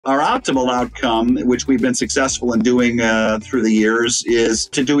Our optimal outcome, which we've been successful in doing through the years, is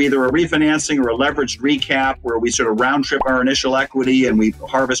to do either a refinancing or a leveraged recap where we sort of round trip our initial equity and we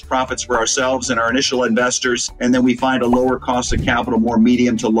harvest profits for ourselves and our initial investors. And then we find a lower cost of capital, more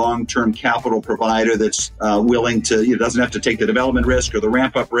medium to long-term capital provider that's willing to, doesn't have to take the development risk or the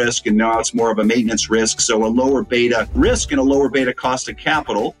ramp-up risk. And now it's more of a maintenance risk. So a lower beta risk and a lower beta cost of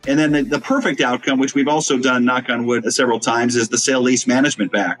capital. And then the perfect outcome, which we've also done, knock on wood, several times, is the sale lease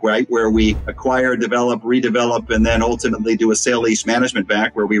management back. Right, where we acquire, develop, redevelop, and then ultimately do a sale lease management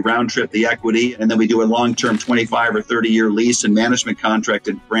back where we round trip the equity and then we do a long-term 25 or 30-year lease and management contract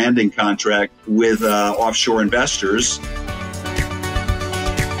and branding contract with offshore investors.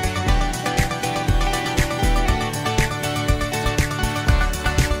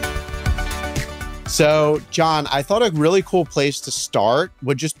 So, John, I thought a really cool place to start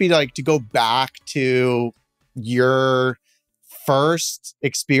would just be like to go back to your first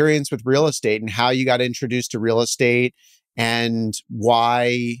experience with real estate and how you got introduced to real estate and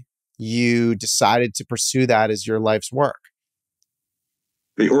why you decided to pursue that as your life's work.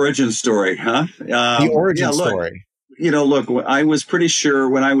 The origin story, huh? The origin story. Look, I was pretty sure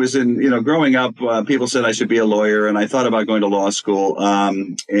when I was growing up, people said I should be a lawyer, and I thought about going to law school.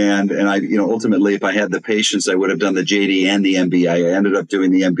 And I, ultimately, if I had the patience, I would have done the JD and the MBA. I ended up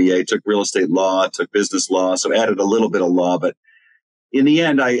doing the MBA, took real estate law, took business law, so added a little bit of law, but in the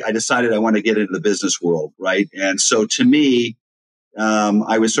end, I decided I wanted to get into the business world, right? And so to me,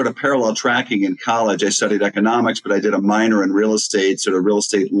 I was sort of parallel tracking in college. I studied economics, but I did a minor in real estate, sort of real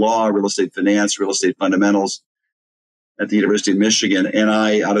estate law, real estate finance, real estate fundamentals at the University of Michigan. And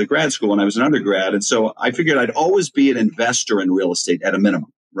out of grad school when I was an undergrad. And so I figured I'd always be an investor in real estate at a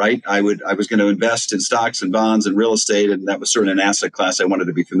minimum, right? I was going to invest in stocks and bonds and real estate. And that was sort of an asset class I wanted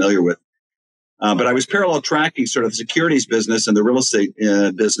to be familiar with. But I was parallel tracking sort of the securities business and the real estate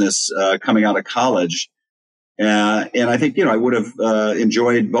business coming out of college. And I think, I would have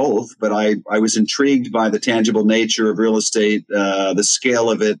enjoyed both, but I was intrigued by the tangible nature of real estate, the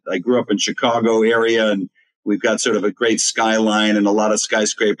scale of it. I grew up in Chicago area, and we've got sort of a great skyline and a lot of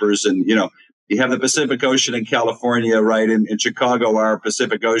skyscrapers. And, you have the Pacific Ocean in California, right? In Chicago, our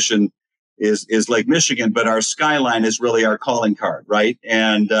Pacific Ocean is Lake Michigan, but our skyline is really our calling card, right?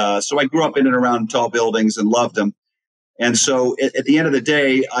 And so I grew up in and around tall buildings and loved them. And so at the end of the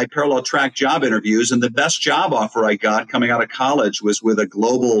day, I parallel tracked job interviews, and the best job offer I got coming out of college was with a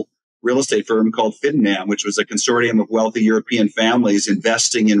global real estate firm called Fidinam, which was a consortium of wealthy European families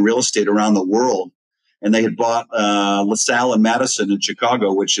investing in real estate around the world. And they had bought LaSalle and Madison in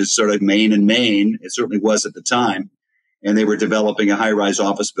Chicago, which is sort of Main and Main. It certainly was at the time. And they were developing a high-rise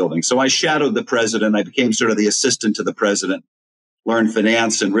office building. So I shadowed the president. I became sort of the assistant to the president, learned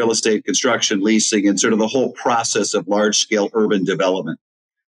finance and real estate, construction, leasing, and sort of the whole process of large-scale urban development.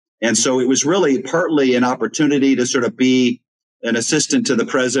 And so it was really partly an opportunity to sort of be an assistant to the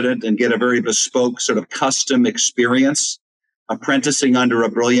president and get a very bespoke sort of custom experience, apprenticing under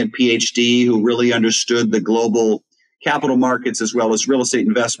a brilliant PhD who really understood the global capital markets as well as real estate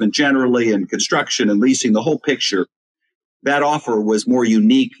investment generally and construction and leasing, the whole picture. That offer was more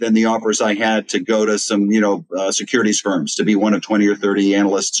unique than the offers I had to go to some, securities firms to be one of 20 or 30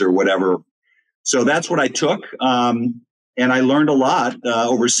 analysts or whatever. So that's what I took. And I learned a lot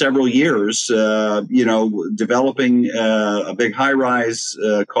over several years, developing a big high rise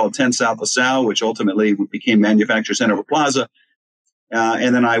called 10 South LaSalle, which ultimately became Manufacturer Center Plaza.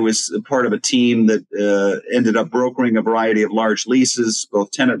 And then I was part of a team that ended up brokering a variety of large leases,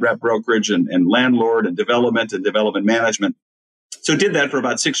 both tenant rep brokerage and landlord and development management. So did that for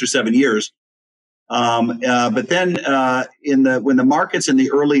about 6 or 7 years. But then when the markets in the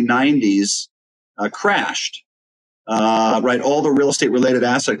early 90s crashed, right, all the real estate related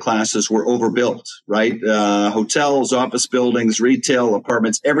asset classes were overbuilt, right? Hotels, office buildings, retail,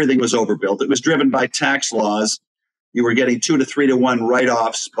 apartments, everything was overbuilt. It was driven by tax laws. You were getting 2 to 3 to 1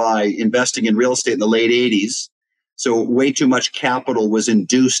 write-offs by investing in real estate in the late 80s. So way too much capital was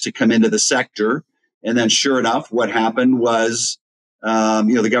induced to come into the sector. And then sure enough, what happened was,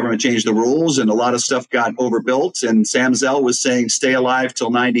 the government changed the rules and a lot of stuff got overbuilt. And Sam Zell was saying, stay alive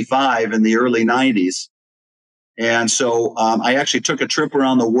till 95 in the early 90s. And so I actually took a trip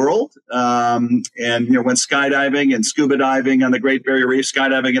around the world and went skydiving and scuba diving on the Great Barrier Reef,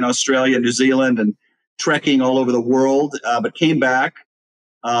 skydiving in Australia, New Zealand, and trekking all over the world, but came back,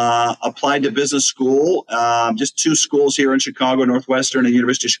 applied to business school, just 2 schools here in Chicago, Northwestern and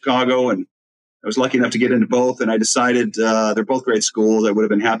University of Chicago. And I was lucky enough to get into both. And I decided they're both great schools. I would have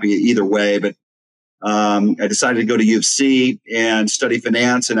been happy either way. But I decided to go to U of C and study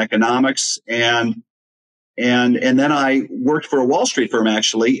finance and economics. And And then I worked for a Wall Street firm,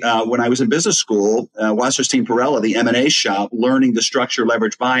 actually, when I was in business school, Wasserstein Perella, the M&A shop, learning to structure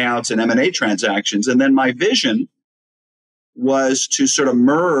leverage buyouts and M&A transactions. And then my vision was to sort of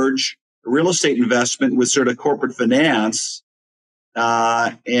merge real estate investment with sort of corporate finance.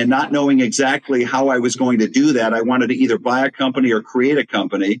 And not knowing exactly how I was going to do that, I wanted to either buy a company or create a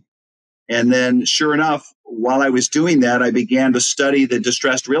company. And then, sure enough, while I was doing that, I began to study the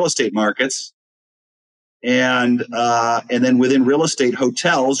distressed real estate markets. And then within real estate,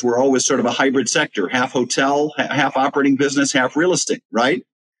 hotels were always sort of a hybrid sector, half hotel, half operating business, half real estate, right?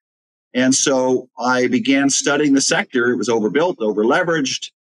 And so I began studying the sector. It was overbuilt,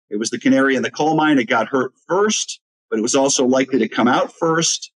 overleveraged. It was the canary in the coal mine. It got hurt first, but it was also likely to come out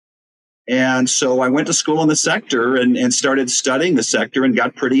first. And so I went to school in the sector and started studying the sector and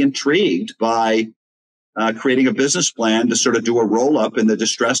got pretty intrigued by creating a business plan to sort of do a roll-up in the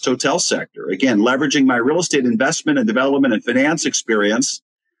distressed hotel sector. Again, leveraging my real estate investment and development and finance experience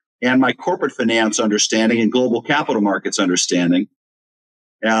and my corporate finance understanding and global capital markets understanding.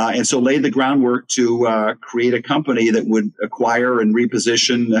 And so laid the groundwork to create a company that would acquire and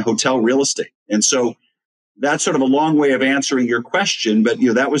reposition hotel real estate. And so that's sort of a long way of answering your question, but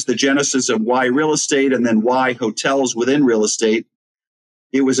that was the genesis of why real estate and then why hotels within real estate.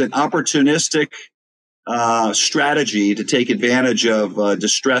 It was an opportunistic strategy to take advantage of a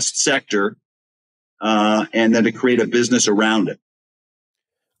distressed sector and then to create a business around it.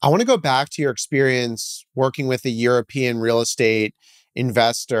 I want to go back to your experience working with a European real estate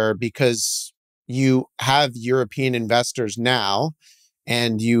investor, because you have European investors now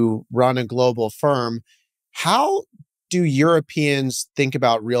and you run a global firm. How do Europeans think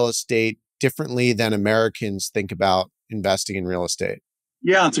about real estate differently than Americans think about investing in real estate?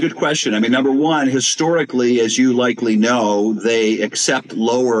 Yeah, it's a good question. I mean, number one, historically, as you likely know, they accept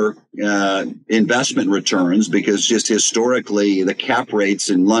lower investment returns because just historically, the cap rates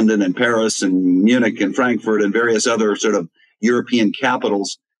in London and Paris and Munich and Frankfurt and various other sort of European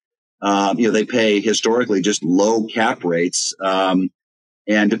capitals, they pay historically just low cap rates.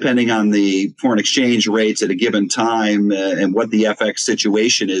 And depending on the foreign exchange rates at a given time and what the FX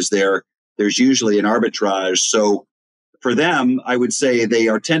situation is there's usually an arbitrage. So for them, I would say they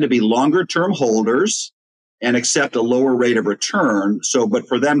tend to be longer term holders and accept a lower rate of return. So, but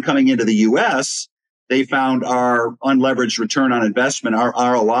for them coming into the US, they found our unleveraged return on investment, our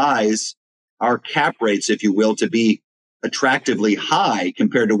ROIs, our cap rates, if you will, to be attractively high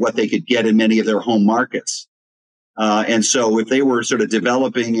compared to what they could get in many of their home markets. And so if they were sort of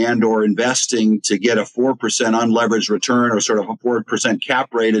developing and or investing to get a 4% unleveraged return or sort of a 4%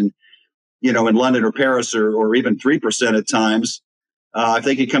 cap rate in London or Paris or even 3% at times, if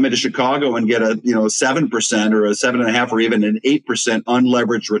they could come into Chicago and get a 7% or a 7.5% or even an 8%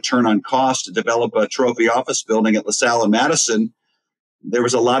 unleveraged return on cost to develop a trophy office building at LaSalle and Madison, there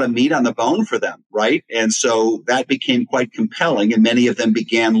was a lot of meat on the bone for them, right? And so that became quite compelling, and many of them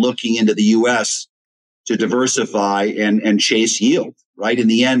began looking into the U.S. to diversify and chase yield, right? In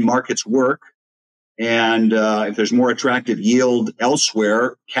the end, markets work. And if there's more attractive yield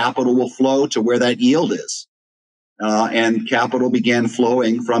elsewhere, capital will flow to where that yield is. And capital began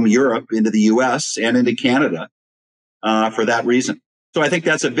flowing from Europe into the U.S. and into Canada for that reason. So I think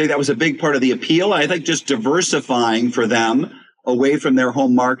that was a big part of the appeal. I think just diversifying for them away from their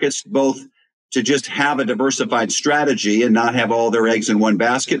home markets, both to just have a diversified strategy and not have all their eggs in one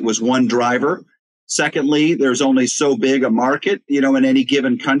basket, was one driver. Secondly, there's only so big a market, in any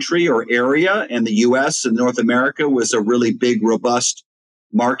given country or area, and the U.S. and North America was a really big, robust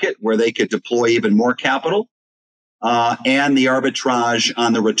market where they could deploy even more capital, and the arbitrage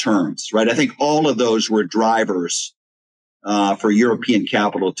on the returns, right? I think all of those were drivers for European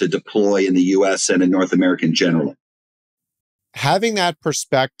capital to deploy in the U.S. and in North America generally. Having that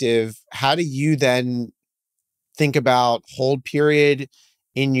perspective, how do you then think about hold period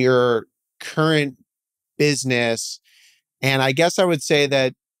in your current business? And I guess I would say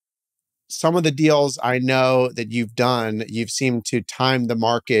that some of the deals I know that you've done, you've seemed to time the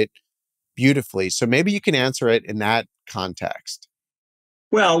market beautifully. So maybe you can answer it in that context.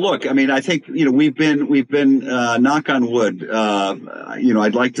 Well, look, I mean, I think, we've been knock on wood.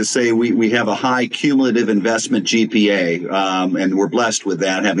 I'd like to say we have a high cumulative investment GPA, and we're blessed with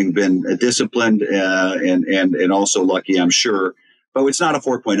that, having been disciplined and also lucky, I'm sure. But it's not a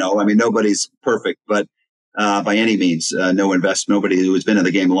 4.0. I mean, nobody's perfect, but by any means, nobody who has been in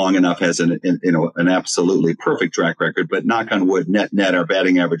the game long enough has an absolutely perfect track record. But knock on wood, net, our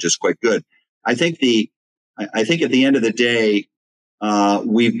batting average is quite good. I think at the end of the day,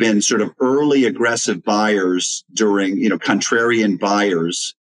 we've been sort of early aggressive buyers during, contrarian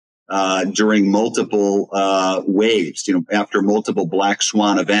buyers during multiple waves, after multiple black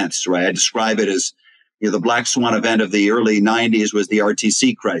swan events, right? I describe it as, the black swan event of the early 90s was the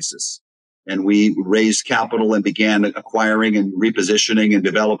RTC crisis. And we raised capital and began acquiring and repositioning and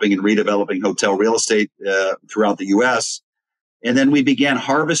developing and redeveloping hotel real estate throughout the U.S. And then we began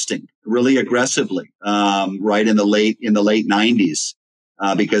harvesting really aggressively, right in the late 90s,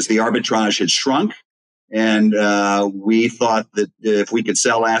 because the arbitrage had shrunk. And we thought that if we could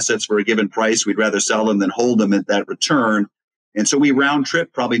sell assets for a given price, we'd rather sell them than hold them at that return. And so we round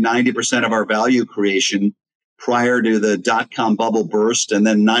trip probably 90% of our value creation prior to the dot-com bubble burst and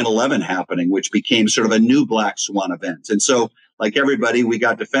then 9/11 happening, which became sort of a new black swan event. And so, like everybody, we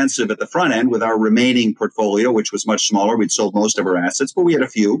got defensive at the front end with our remaining portfolio, which was much smaller. We'd sold most of our assets, but we had a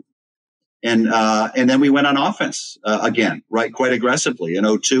few. And then we went on offense again, right, quite aggressively in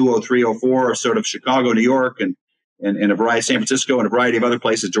 02, 03, 04, sort of Chicago, New York, and a variety, San Francisco, and a variety of other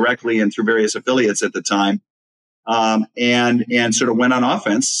places directly and through various affiliates at the time, and sort of went on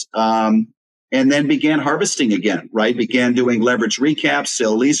offense, and then began harvesting again, right? Began doing leverage recaps,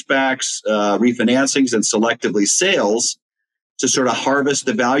 sale leasebacks, refinancings, and selectively sales to sort of harvest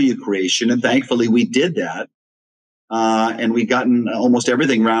the value creation. And thankfully, we did that. And we gotten almost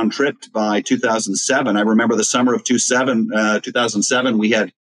everything round tripped by 2007. I remember the summer of 2007, we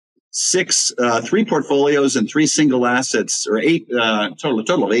had three portfolios and three single assets, or eight,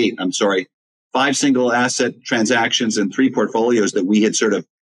 total of eight, I'm sorry, 5 single asset transactions and 3 portfolios that we had sort of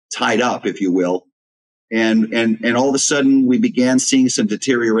tied up, if you will. And all of a sudden we began seeing some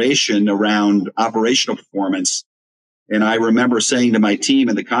deterioration around operational performance. And I remember saying to my team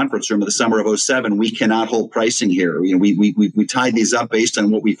in the conference room in the summer of 07, we cannot hold pricing here. We tied these up based on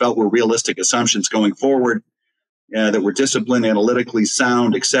what we felt were realistic assumptions going forward, that were disciplined, analytically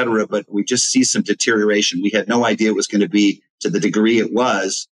sound, et cetera. But we just see some deterioration. We had no idea it was going to be to the degree it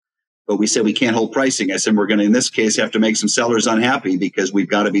was, but we said we can't hold pricing. I said, we're going to, in this case, have to make some sellers unhappy because we've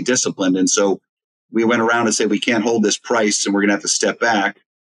got to be disciplined. And so we went around and said, we can't hold this price and we're going to have to step back.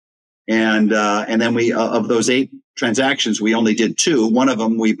 And then we, of those 8 transactions, we only did 2. One of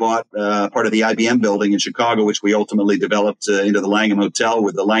them, we bought part of the IBM building in Chicago, which we ultimately developed into the Langham Hotel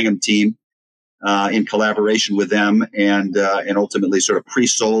with the Langham team in collaboration with them, and ultimately sort of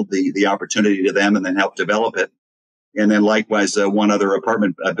pre-sold the opportunity to them and then helped develop it. And then likewise, one other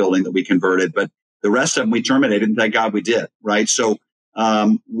apartment building that we converted. But the rest of them we terminated, and thank God we did, right? So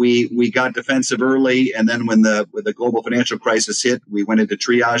we got defensive early, and then when the global financial crisis hit, we went into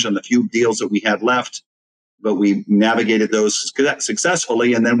triage on the few deals that we had left, but we navigated those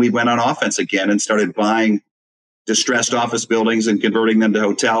successfully, and then we went on offense again and started buying distressed office buildings and converting them to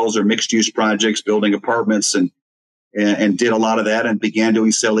hotels or mixed-use projects, building apartments, and did a lot of that, and began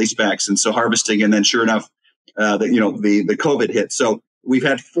doing sale leasebacks, and so harvesting, and then sure enough, the COVID hit. So we've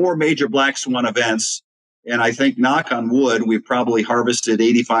had 4 major black swan events. And I think, knock on wood, we've probably harvested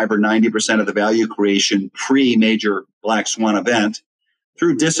 85 or 90% of the value creation pre-major black swan event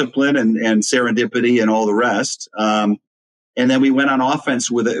through discipline and serendipity and all the rest. And then we went on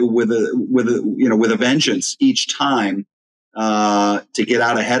offense with a vengeance each time to get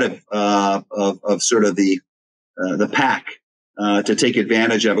out ahead of sort of the pack, to take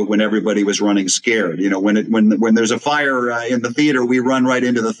advantage of it when everybody was running scared. When there's a fire in the theater, we run right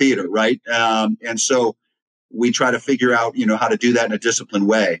into the theater, right? And so we try to figure out, how to do that in a disciplined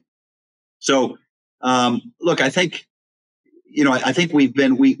way. So, look, I think we've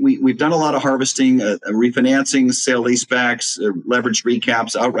done a lot of harvesting, refinancing, sale leasebacks, leveraged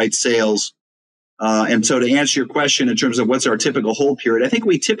recaps, outright sales. And so to answer your question in terms of what's our typical hold period, I think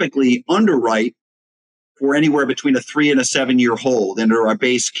we typically underwrite for anywhere between a 3 and a 7 year hold under our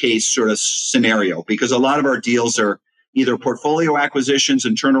base case sort of scenario, because a lot of our deals are either portfolio acquisitions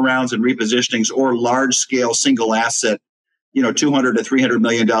and turnarounds and repositionings, or large scale single asset, $200 to $300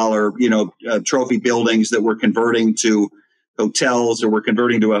 million, trophy buildings that we're converting to hotels, or we're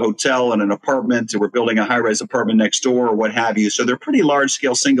converting to a hotel and an apartment, or we're building a high-rise apartment next door, or what have you. So they're pretty large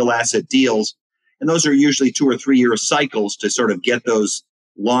scale single asset deals. And those are usually 2 or 3 year cycles to sort of get those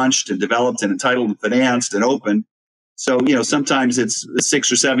launched and developed and entitled and financed and open. So, sometimes it's 6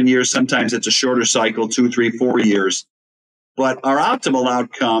 or 7 years, sometimes it's a shorter cycle, 2, 3, 4 years. But our optimal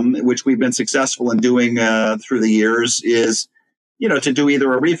outcome, which we've been successful in doing through the years, is, to do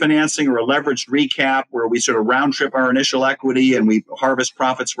either a refinancing or a leveraged recap where we sort of round trip our initial equity and we harvest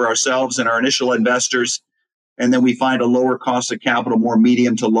profits for ourselves and our initial investors. And then we find a lower cost of capital, more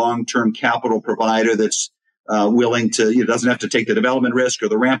medium to long-term capital provider that's willing to, doesn't have to take the development risk or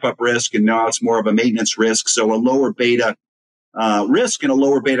the ramp-up risk. And now it's more of a maintenance risk. So a lower beta risk and a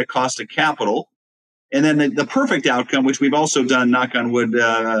lower beta cost of capital. And then the perfect outcome, which we've also done, knock on wood,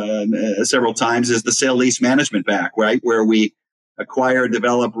 several times, is the sale lease management back, right? Where we acquire,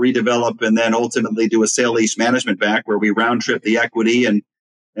 develop, redevelop, and then ultimately do a sale lease management back where we round trip the equity and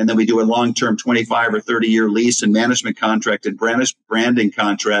then we do a long-term 25 or 30-year lease and management contract and branding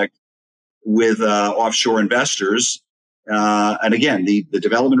contract with offshore investors. And again, the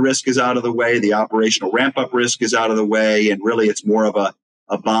development risk is out of the way. The operational ramp-up risk is out of the way. And really, it's more of a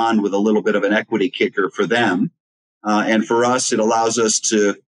bond with a little bit of an equity kicker for them. And for us, it allows us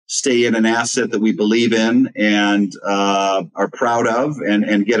to stay in an asset that we believe in and are proud of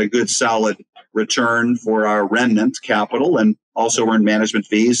and get a good, solid return for our remnant capital and also earn management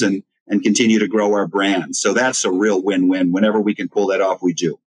fees and continue to grow our brand. So that's a real win-win. Whenever we can pull that off, we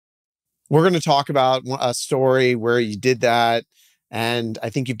do. We're going to talk about a story where you did that, and I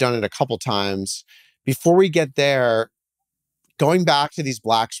think you've done it a couple times. Before we get there, going back to these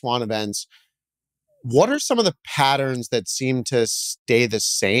Black Swan events, what are some of the patterns that seem to stay the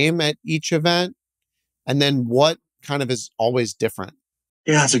same at each event? And then what kind of is always different?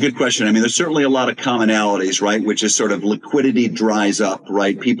 Yeah, it's a good question. I mean, there's certainly a lot of commonalities, right? Which is sort of liquidity dries up,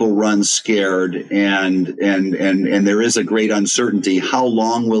 right? People run scared and there is a great uncertainty. How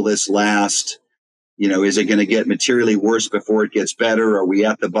long will this last? You know, is it going to get materially worse before it gets better? Are we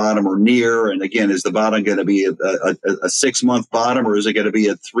at the bottom or near? And again, is the bottom going to be a 6-month bottom or is it going to be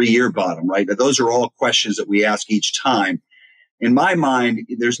a 3-year bottom, right? Now, those are all questions that we ask each time. In my mind,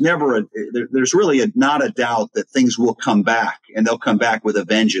 there's really not a doubt that things will come back and they'll come back with a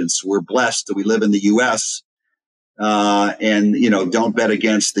vengeance. We're blessed that we live in the U.S. And, you know, don't bet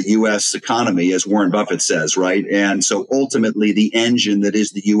against the U.S. economy, as Warren Buffett says, right? And so ultimately the engine that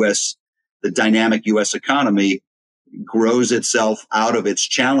is the U.S., the dynamic U.S. economy grows itself out of its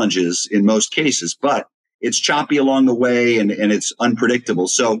challenges in most cases, but it's choppy along the way and it's unpredictable.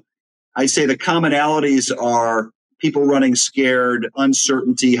 So I say the commonalities are people running scared,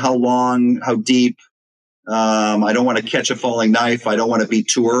 uncertainty, how long, how deep. I don't want to catch a falling knife. I don't want to be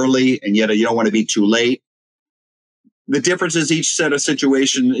too early, and yet you don't want to be too late. The difference is each set of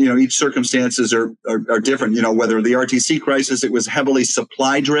situation, you know, each circumstances are different. You know, whether the RTC crisis, it was heavily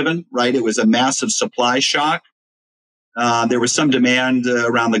supply driven, right? It was a massive supply shock. There was some demand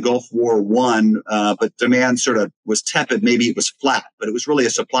around the Gulf War but demand sort of was tepid. Maybe it was flat, but it was really a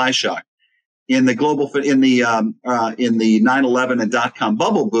supply shock. In the 9/11 and dot-com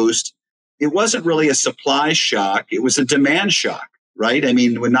bubble boost, it wasn't really a supply shock. It was a demand shock, right? I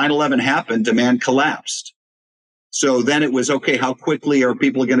mean, when 9/11 happened, demand collapsed. So then it was, okay, how quickly are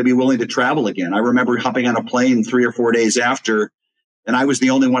people going to be willing to travel again? I remember hopping on a plane 3 or 4 days after, and I was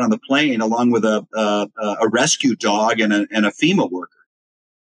the only one on the plane, along with a rescue dog and a FEMA worker.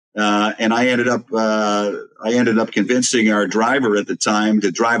 And I ended up convincing our driver at the time to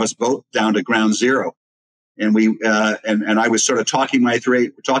drive us both down to ground zero. And and I was sort of talking my way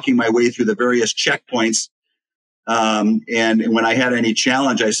through the various checkpoints. And when I had any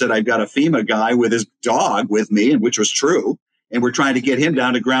challenge, I said, I've got a FEMA guy with his dog with me, and which was true. And we're trying to get him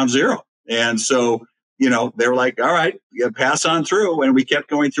down to ground zero. And so, you know, they were like, all right, you pass on through. And we kept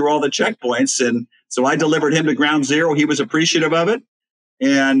going through all the checkpoints. And so I delivered him to ground zero. He was appreciative of it.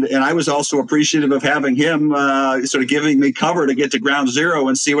 And I was also appreciative of having him sort of giving me cover to get to ground zero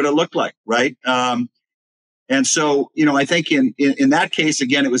and see what it looked like, right? And so, you know, I think in that case,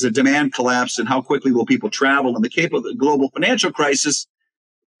 again, it was a demand collapse and how quickly will people travel. In the case of the global financial crisis,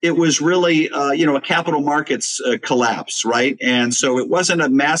 it was really, a capital markets collapse, right? And so it wasn't a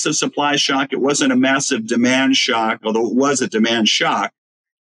massive supply shock. It wasn't a massive demand shock, although it was a demand shock.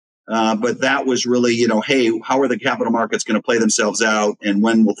 But that was really, hey, how are the capital markets going to play themselves out and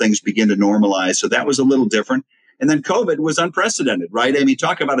when will things begin to normalize? So that was a little different. And then COVID was unprecedented, right? I mean,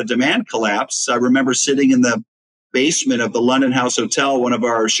 talk about a demand collapse. I remember sitting in the basement of the London House Hotel, one of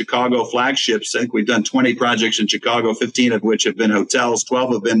our Chicago flagships. I think we've done 20 projects in Chicago, 15 of which have been hotels,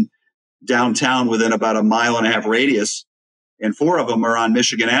 12 have been downtown within about a 1.5-mile radius, and 4 of them are on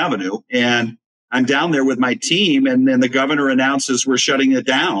Michigan Avenue. And I'm down there with my team, and then the governor announces we're shutting it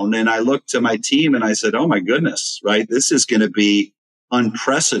down. And I looked to my team and I said, oh my goodness, right? This is going to be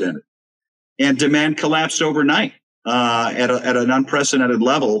unprecedented. And demand collapsed overnight at an unprecedented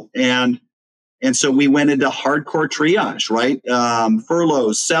level. And so we went into hardcore triage, right?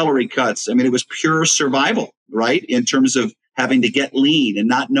 Furloughs, salary cuts. I mean, it was pure survival, right? In terms of having to get lean and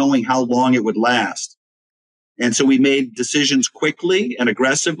not knowing how long it would last. And so we made decisions quickly and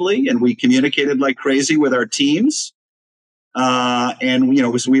aggressively, and we communicated like crazy with our teams. And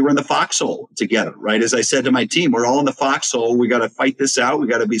we were in the foxhole together, right? As I said to my team, we're all in the foxhole. We got to fight this out. We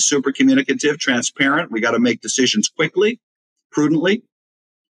got to be super communicative, transparent. We got to make decisions quickly, prudently.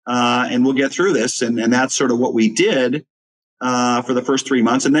 and we'll get through this. And that's sort of what we did for the first 3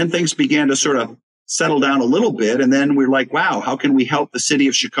 months. And then things began to sort of settle down a little bit. And then we're like, wow, how can we help the city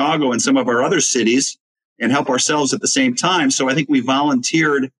of Chicago and some of our other cities and help ourselves at the same time? So I think we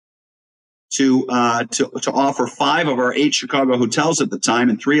volunteered to offer 5 of our 8 Chicago hotels at the time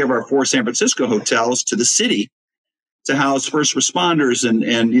and 3 of our 4 San Francisco hotels to the city to house first responders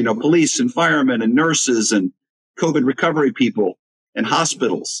and police and firemen and nurses and COVID recovery people and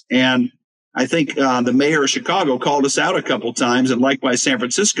hospitals. And I think the mayor of Chicago called us out a couple times, and likewise San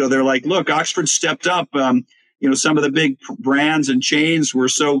Francisco. They're like, look, Oxford stepped up. Some of the big brands and chains were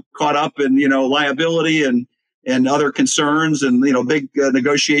so caught up in liability and other concerns and big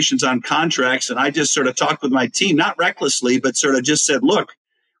negotiations on contracts. And I just sort of talked with my team, not recklessly, but sort of just said, look,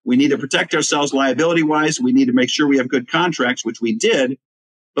 we need to protect ourselves liability wise. We need to make sure we have good contracts, which we did,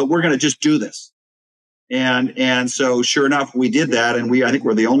 but we're going to just do this. And so sure enough, we did that. And I think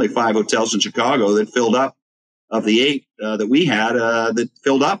we're the only 5 hotels in Chicago that filled up of the 8 that we had that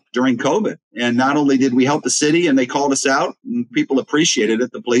filled up during COVID. And not only did we help the city and they called us out and people appreciated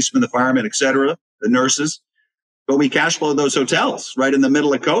it, the policemen, the firemen, et cetera, the nurses, but we cash flowed those hotels right in the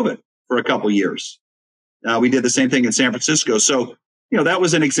middle of COVID for a couple years. We did the same thing in San Francisco. So, that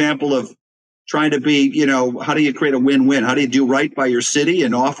was an example of trying to be, how do you create a win-win? How do you do right by your city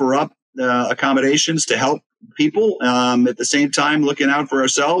and offer up accommodations to help people at the same time looking out for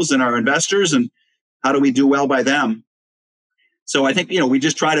ourselves and our investors, and how do we do well by them? So I think, we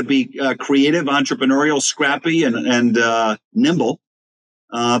just try to be creative, entrepreneurial, scrappy, and nimble,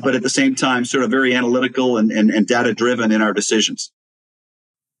 but at the same time, sort of very analytical and data-driven in our decisions.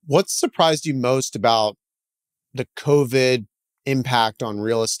 What surprised you most about the COVID impact on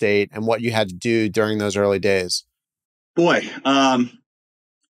real estate and what you had to do during those early days? Boy,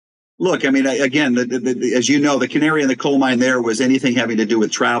 look, I mean, again, as you know, the canary in the coal mine there was anything having to do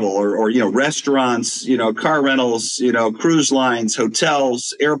with travel or restaurants, car rentals, cruise lines,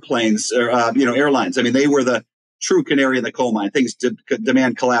 hotels, airplanes, airlines. I mean, they were the true canary in the coal mine. Things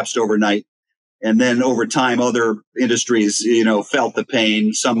demand collapsed overnight. And then over time, other industries, felt the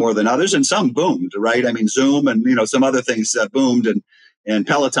pain, some more than others, and some boomed, right? I mean, Zoom and, some other things boomed and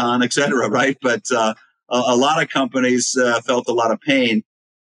Peloton, et cetera, right? But a lot of companies felt a lot of pain.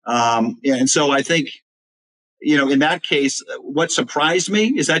 And so I think, in that case, what surprised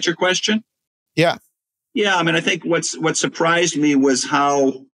me, is that your question? Yeah. Yeah. I mean, I think what surprised me was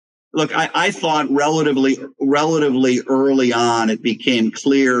how, look, I thought relatively early on, it became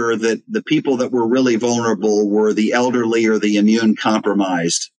clear that the people that were really vulnerable were the elderly or the immune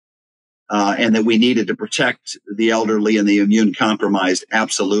compromised, and that we needed to protect the elderly and the immune compromised.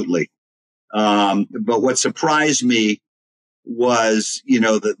 Absolutely. But what surprised me was,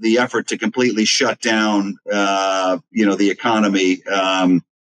 the effort to completely shut down, the economy.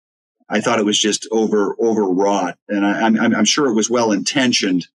 I thought it was just overwrought, and I'm sure it was well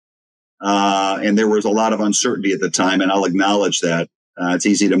intentioned. And there was a lot of uncertainty at the time, and I'll acknowledge that. It's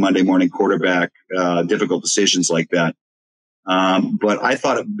easy to Monday morning quarterback difficult decisions like that. But I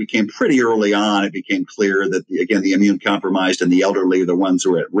thought it became pretty early on. It became clear that, the immune compromised and the elderly are the ones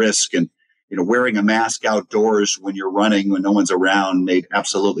who are at risk. And, wearing a mask outdoors when you're running, when no one's around, made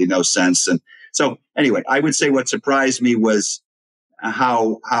absolutely no sense. And so anyway, I would say what surprised me was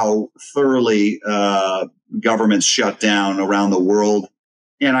how thoroughly governments shut down around the world.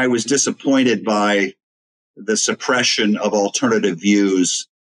 And I was disappointed by the suppression of alternative views.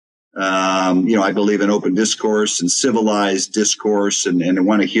 I believe in open discourse and civilized discourse, and I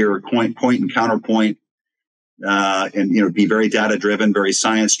want to hear point and counterpoint, and be very data driven, very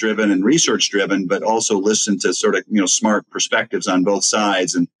science driven, and research driven, but also listen to sort of smart perspectives on both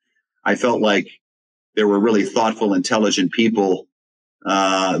sides. And I felt like there were really thoughtful, intelligent people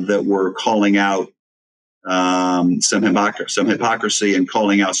that were calling out some hypocrisy and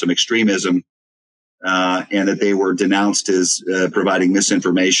calling out some extremism, and that they were denounced as providing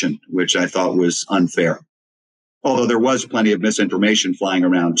misinformation, which I thought was unfair. Although there was plenty of misinformation flying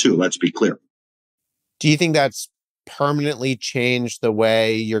around too, let's be clear. Do you think that's permanently changed the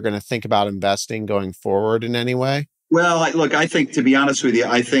way you're going to think about investing going forward in any way? Well, I think, to be honest with you,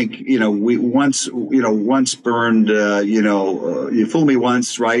 I think, we once burned, you fool me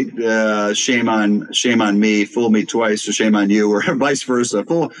once, right? Shame on me, fool me twice, or shame on you, or vice versa.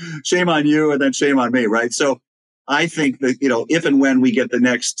 Shame on you, and then shame on me, right? So I think that, if and when we get the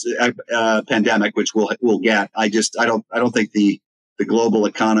next pandemic, which we'll get, I don't think the global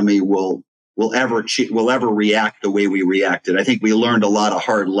economy will ever react the way we reacted. I think we learned a lot of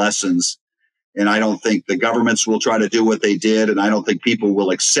hard lessons. And I don't think the governments will try to do what they did. And I don't think people will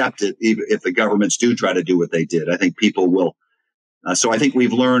accept it even if the governments do try to do what they did. I think people will So I think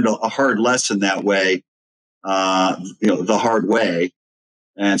we've learned a hard lesson that way, the hard way.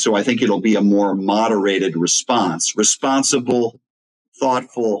 And so I think it'll be a more moderated response, responsible,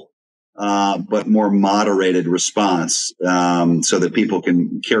 thoughtful, but more moderated response, so that people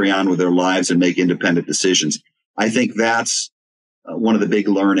can carry on with their lives and make independent decisions. I think that's one of the big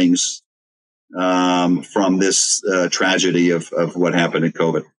learnings from this tragedy of what happened in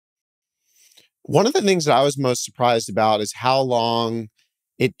COVID. One of the things that I was most surprised about is how long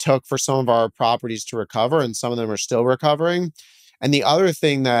it took for some of our properties to recover, and some of them are still recovering. And the other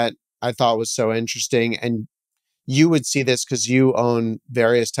thing that I thought was so interesting, and you would see this because you own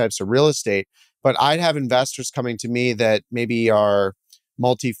various types of real estate, but I'd have investors coming to me that maybe are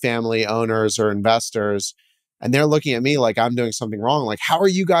multifamily owners or investors, and they're looking at me like I'm doing something wrong. Like, how are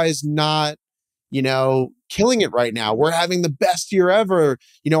you guys not, killing it right now? We're having the best year ever.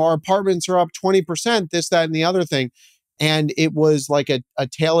 Our apartments are up 20%, this, that, and the other thing. And it was like a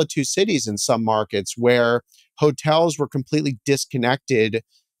tale of two cities in some markets, where hotels were completely disconnected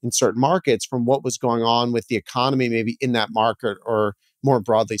in certain markets from what was going on with the economy, maybe in that market, or more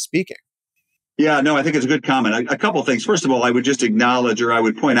broadly speaking. Yeah, no, I think it's a good comment. A couple of things. First of all, I would just acknowledge, or I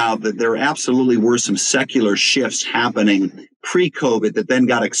would point out, that there absolutely were some secular shifts happening pre-COVID that then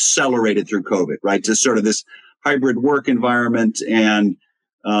got accelerated through COVID, right? To sort of this hybrid work environment and,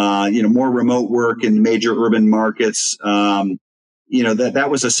 more remote work in major urban markets. That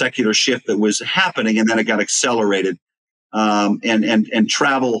was a secular shift that was happening, and then it got accelerated. And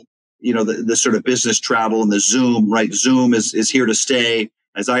travel, the sort of business travel and the Zoom, right? Zoom is here to stay.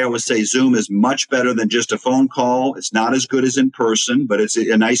 As I always say, Zoom is much better than just a phone call. It's not as good as in person, but it's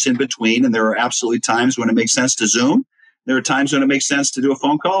a nice in between. And there are absolutely times when it makes sense to Zoom. There are times when it makes sense to do a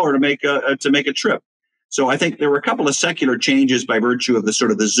phone call or to make a trip. So I think there were a couple of secular changes by virtue of the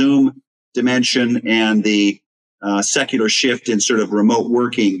sort of the Zoom dimension and the secular shift in sort of remote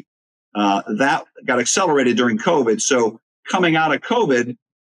working. That got accelerated during COVID. So coming out of COVID,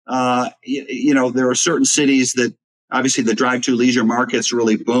 there are certain cities that obviously the drive-to leisure markets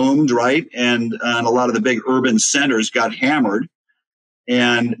really boomed, right? And a lot of the big urban centers got hammered.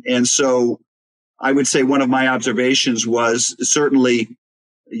 And so I would say one of my observations was, certainly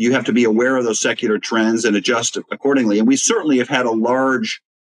you have to be aware of those secular trends and adjust accordingly. And we certainly have had a large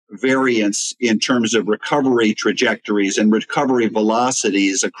variance in terms of recovery trajectories and recovery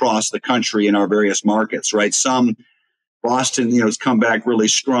velocities across the country in our various markets, right? Boston, has come back really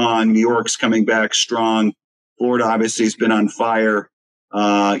strong. New York's coming back strong. Florida obviously has been on fire.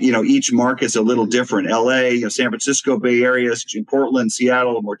 Each market's a little different. LA, San Francisco, Bay Area, Portland,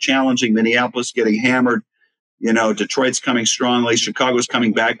 Seattle, more challenging. Minneapolis getting hammered. Detroit's coming strongly. Chicago's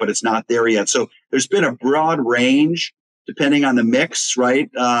coming back, but it's not there yet. So there's been a broad range depending on the mix, right?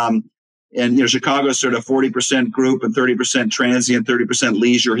 Chicago's sort of 40% group and 30% transient, 30%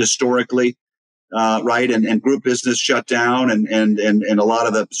 leisure historically. Right, and group business shut down, and a lot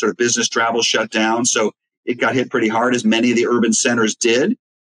of the sort of business travel shut down. So it got hit pretty hard, as many of the urban centers did.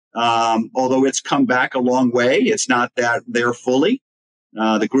 Although it's come back a long way, it's not that there fully.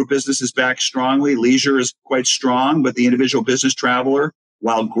 The group business is back strongly. Leisure is quite strong, but the individual business traveler,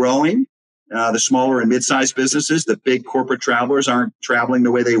 while growing, the smaller and mid-sized businesses, the big corporate travelers aren't traveling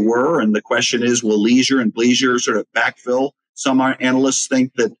the way they were. And the question is, will leisure and bleisure sort of backfill? Some analysts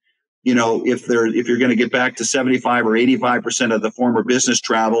think that, if you're going to get back to 75 or 85% of the former business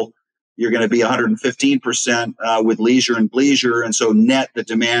travel, you're going to be 115% with leisure and bleisure. And so net, the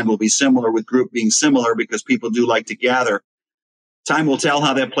demand will be similar, with group being similar, because people do like to gather. Time will tell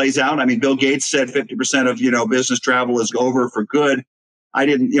how that plays out. I mean, Bill Gates said 50% of, business travel is over for good. I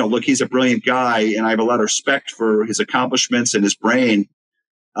didn't, look, he's a brilliant guy, and I have a lot of respect for his accomplishments and his brain.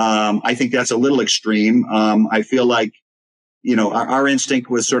 I think that's a little extreme. I feel like, our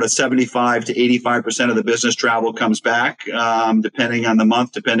instinct was sort of 75 to 85% of the business travel comes back, depending on the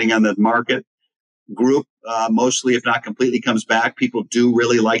month, depending on the market. Group, mostly, if not completely, comes back. People do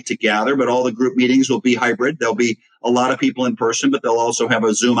really like to gather, but all the group meetings will be hybrid. There'll be a lot of people in person, but they'll also have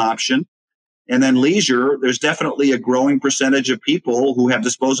a Zoom option. And then leisure, there's definitely a growing percentage of people who have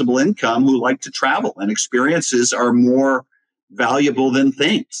disposable income who like to travel, and experiences are more valuable than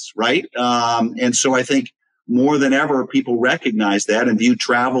things, right? And so I think more than ever, people recognize that and view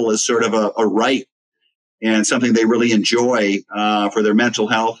travel as sort of a right and something they really enjoy for their mental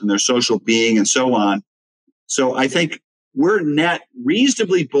health and their social being and so on. So I think we're net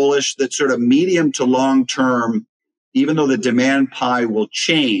reasonably bullish that sort of medium to long term, even though the demand pie will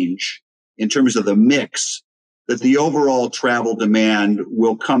change in terms of the mix, that the overall travel demand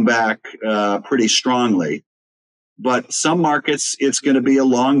will come back pretty strongly. But some markets, it's going to be a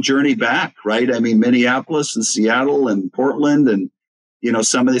long journey back, right? I mean, Minneapolis and Seattle and Portland and,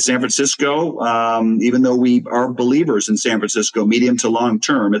 some of the San Francisco, even though we are believers in San Francisco, medium to long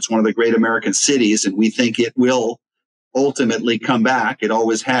term, it's one of the great American cities, and we think it will ultimately come back. It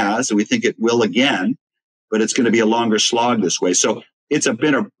always has, and we think it will again, but it's going to be a longer slog this way. So it's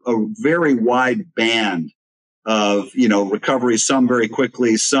been a very wide band of, recovery, some very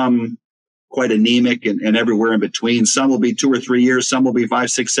quickly, some quite anemic, and everywhere in between. Some will be 2 or 3 years, some will be 5,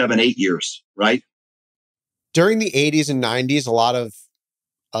 6, 7, 8 years, right? During the 80s and 90s, a lot of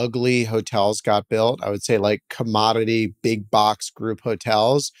ugly hotels got built. I would say like commodity big box group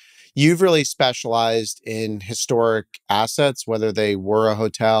hotels. You've really specialized in historic assets, whether they were a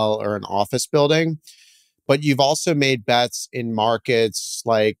hotel or an office building, but you've also made bets in markets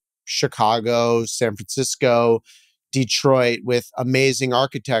like Chicago, San Francisco, Detroit with amazing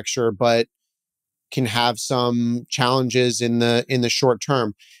architecture, but can have some challenges in the short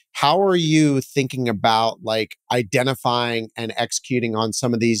term. How are you thinking about like identifying and executing on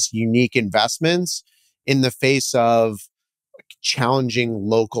some of these unique investments in the face of challenging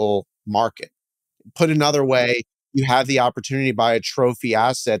local market? Put another way, you have the opportunity to buy a trophy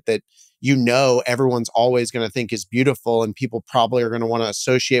asset that everyone's always going to think is beautiful and people probably are going to want to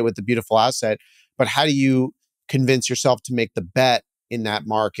associate with the beautiful asset. But how do you convince yourself to make the bet in that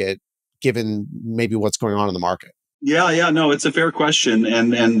market, given maybe what's going on in the market? Yeah, no, it's a fair question,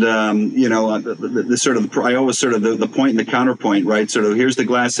 and the sort of I always sort of the point and the counterpoint, right? Sort of here's the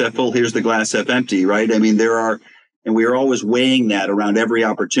glass half full, here's the glass half empty, right? I mean, and we are always weighing that around every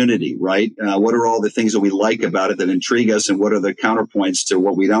opportunity, right? What are all the things that we like about it that intrigue us, and what are the counterpoints to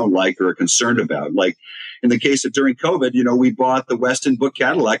what we don't like or are concerned about? Like in the case of during COVID, we bought the Westin Book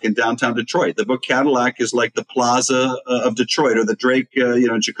Cadillac in downtown Detroit. The Book Cadillac is like the Plaza of Detroit, or the Drake,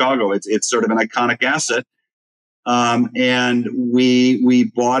 in Chicago. It's sort of an iconic asset. And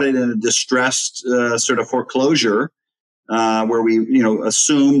we bought it in a distressed sort of foreclosure, where we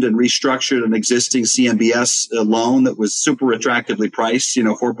assumed and restructured an existing CMBS loan that was super attractively priced,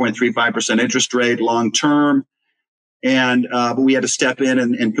 4.35% interest rate, long term, and but we had to step in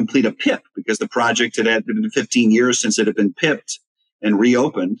and complete a PIP because the project had been 15 years since it had been PIPed and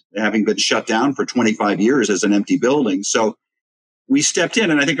reopened, having been shut down for 25 years as an empty building. So we stepped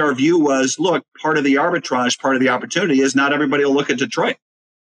in, and I think our view was, look, part of the arbitrage, part of the opportunity is not everybody will look at Detroit,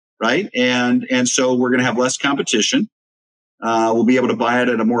 right? And so we're going to have less competition. We'll be able to buy it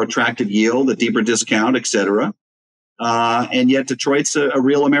at a more attractive yield, a deeper discount, et cetera. And yet Detroit's a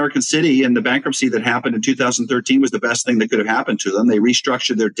real American city, and the bankruptcy that happened in 2013 was the best thing that could have happened to them. They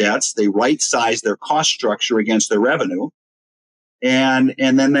restructured their debts. They right-sized their cost structure against their revenue. And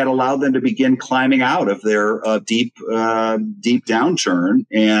then that allowed them to begin climbing out of their deep downturn.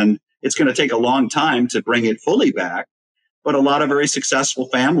 And it's going to take a long time to bring it fully back. But a lot of very successful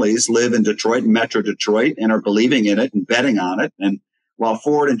families live in Detroit and Metro Detroit and are believing in it and betting on it. And while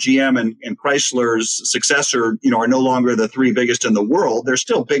Ford and GM and Chrysler's successor, are no longer the three biggest in the world, they're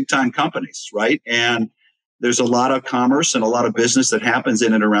still big time companies, right? And there's a lot of commerce and a lot of business that happens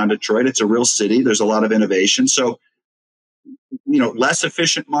in and around Detroit. It's a real city. There's a lot of innovation. So, less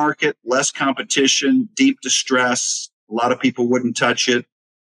efficient market, less competition, deep distress. A lot of people wouldn't touch it.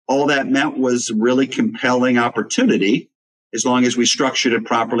 All that meant was really compelling opportunity as long as we structured it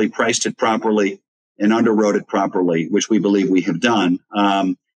properly, priced it properly, and underwrote it properly, which we believe we have done.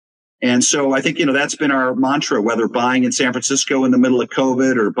 And so I think, that's been our mantra, whether buying in San Francisco in the middle of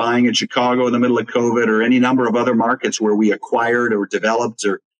COVID or buying in Chicago in the middle of COVID or any number of other markets where we acquired or developed,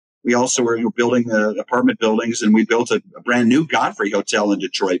 or we also were building apartment buildings, and we built a brand new Godfrey Hotel in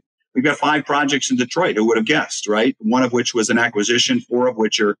Detroit. We've got 5 projects in Detroit. Who would have guessed, right? One of which was an acquisition, 4 of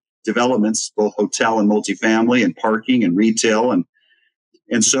which are developments, both hotel and multifamily and parking and retail.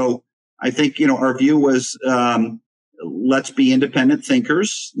 And so I think, our view was, let's be independent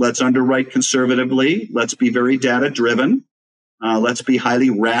thinkers. Let's underwrite conservatively. Let's be very data driven. Let's be highly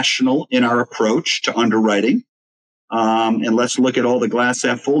rational in our approach to underwriting. And let's look at all the glass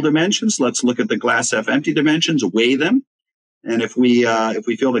half full dimensions. Let's look at the glass half empty dimensions, weigh them. And if we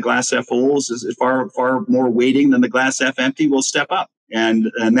feel the glass half full is far more weighting than the glass half empty, we'll step up.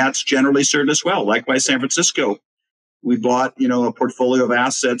 And that's generally served us well. Likewise, San Francisco, we bought, a portfolio of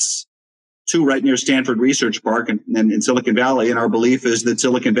assets, 2 right near Stanford Research Park and in Silicon Valley. And our belief is that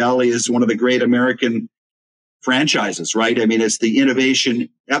Silicon Valley is one of the great American franchises, right? I mean, it's the innovation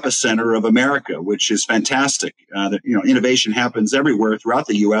epicenter of America, which is fantastic. Innovation happens everywhere throughout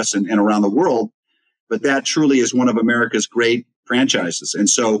the U.S. and around the world, but that truly is one of America's great franchises. And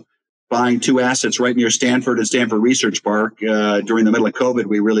so buying 2 assets right near Stanford and Stanford Research Park during the middle of COVID,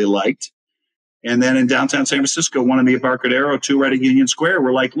 we really liked. And then in downtown San Francisco, one in the Embarcadero, two right at Union Square.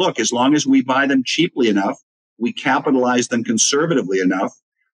 We're like, look, as long as we buy them cheaply enough, we capitalize them conservatively enough,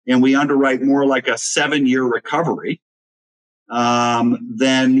 and we underwrite more like a 7-year recovery,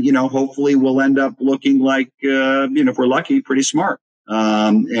 then, hopefully we'll end up looking like, if we're lucky, pretty smart.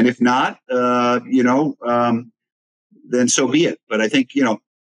 And if not, then so be it. But I think,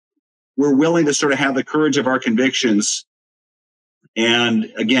 we're willing to sort of have the courage of our convictions.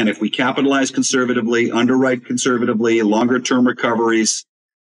 And again, if we capitalize conservatively, underwrite conservatively, longer term recoveries,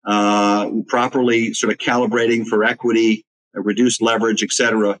 properly sort of calibrating for equity, reduced leverage, et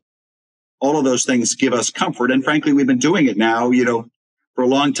cetera, all of those things give us comfort. And frankly, we've been doing it now, for a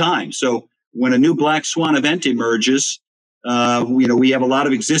long time. So when a new black swan event emerges, we have a lot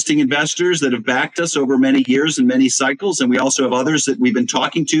of existing investors that have backed us over many years and many cycles. And we also have others that we've been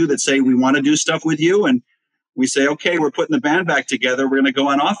talking to that say, we want to do stuff with you. And we say, okay, we're putting the band back together. We're going to go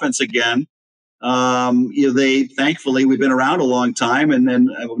on offense again. Thankfully, we've been around a long time, and then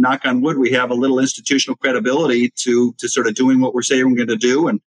knock on wood, we have a little institutional credibility to sort of doing what we're saying we're going to do.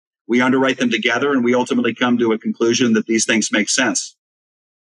 And we underwrite them together, and we ultimately come to a conclusion that these things make sense.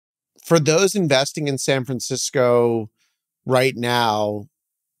 For those investing in San Francisco right now,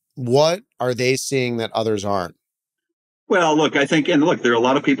 what are they seeing that others aren't? Well, look, I think, and look, there are a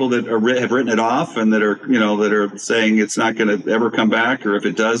lot of people that have written it off and that are saying it's not going to ever come back, or if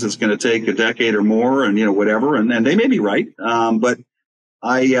it does, it's going to take a decade or more, and whatever. And they may be right, but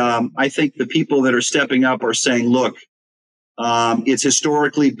I think the people that are stepping up are saying, look, it's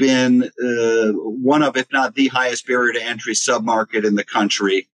historically been one of, if not the highest barrier to entry submarket in the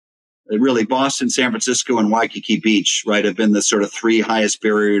country. Really, Boston, San Francisco, and Waikiki Beach, right, have been the sort of three highest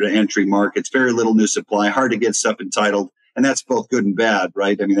barrier to entry markets. Very little new supply, hard to get stuff entitled. And that's both good and bad,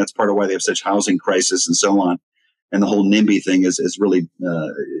 right? I mean, that's part of why they have such housing crisis and so on. And the whole NIMBY thing has really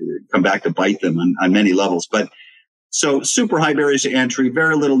come back to bite them on many levels. But so super high barriers to entry,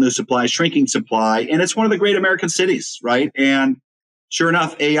 very little new supply, shrinking supply. And it's one of the great American cities, right? And sure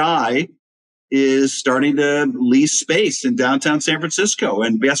enough, AI is starting to lease space in downtown San Francisco.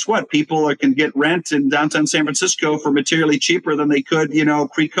 And guess what? People can get rent in downtown San Francisco for materially cheaper than they could,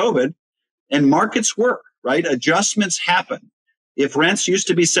 pre-COVID. And markets work, right? Adjustments happen. If rents used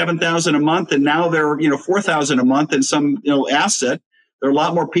to be $7,000 a month and now they're, $4,000 a month in some, asset, there are a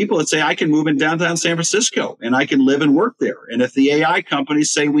lot more people that say, I can move in downtown San Francisco and I can live and work there. And if the AI companies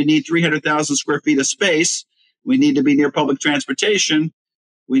say we need 300,000 square feet of space, we need to be near public transportation,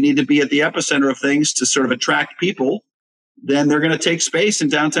 we need to be at the epicenter of things to sort of attract people, then they're going to take space in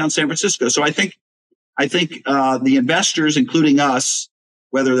downtown San Francisco. So I think the investors, including us,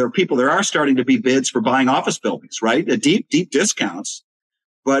 whether there are people, there are starting to be bids for buying office buildings, right? At deep discounts.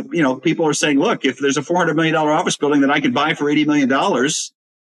 But, people are saying, look, if there's a $400 million office building that I could buy for $80 million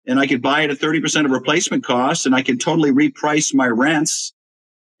and I could buy it at 30% of replacement cost and I can totally reprice my rents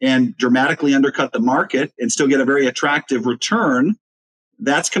and dramatically undercut the market and still get a very attractive return,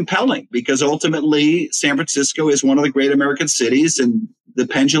 that's compelling because ultimately San Francisco is one of the great American cities and the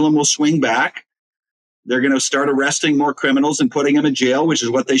pendulum will swing back. They're going to start arresting more criminals and putting them in jail, which is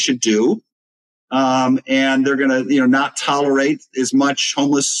what they should do. And they're going to, not tolerate as much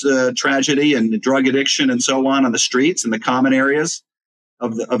homeless tragedy and drug addiction and so on the streets and the common areas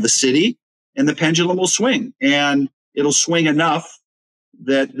of the city. And the pendulum will swing, and it'll swing enough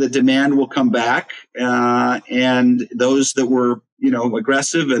that the demand will come back. And those that were,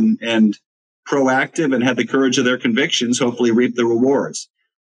 aggressive and proactive and had the courage of their convictions, hopefully reap the rewards.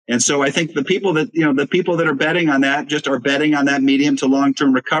 And so I think the people that are betting on that just are betting on that medium to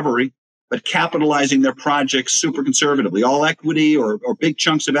long-term recovery, but capitalizing their projects super conservatively, all equity or big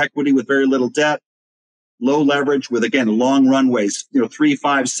chunks of equity with very little debt, low leverage with, again, long runways, 3,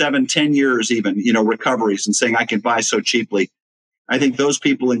 5, 7, 10 years even, recoveries, and saying I can buy so cheaply. I think those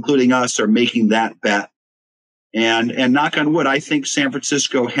people, including us, are making that bet. And knock on wood, I think San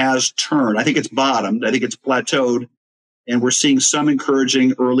Francisco has turned. I think it's bottomed. I think it's plateaued. And we're seeing some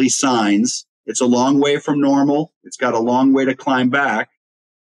encouraging early signs. It's a long way from normal. It's got a long way to climb back.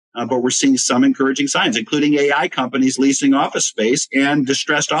 But we're seeing some encouraging signs, including AI companies leasing office space and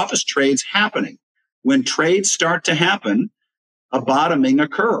distressed office trades happening. When trades start to happen, a bottoming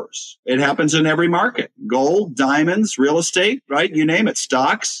occurs. It happens in every market. Gold, diamonds, real estate, right? You name it,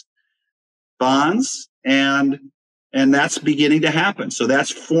 stocks, bonds, and that's beginning to happen. So that's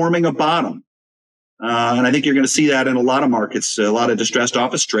forming a bottom. And I think you're going to see that in a lot of markets, a lot of distressed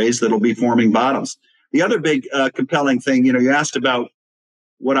office trades that'll be forming bottoms. The other big compelling thing, you asked about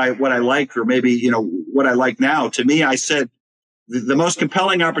what I like, or maybe, what I like now. To me, I said the most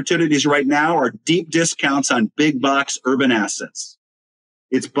compelling opportunities right now are deep discounts on big box urban assets.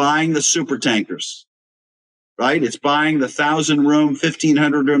 It's buying the super tankers, right? It's buying the 1,000-room,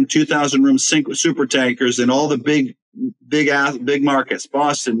 1,500-room, 2,000-room super tankers in all the big markets: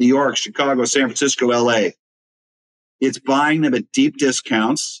 Boston, New York, Chicago, San Francisco, LA. It's buying them at deep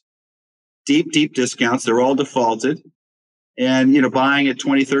discounts, deep discounts. They're all defaulted. And, buying at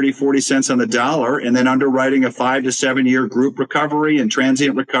 20, 30, 40 cents on the dollar, and then underwriting a 5 to 7 year group recovery and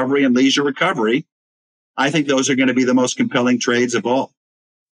transient recovery and leisure recovery. I think those are going to be the most compelling trades of all.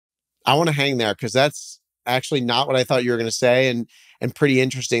 I want to hang there because that's actually not what I thought you were going to say, and pretty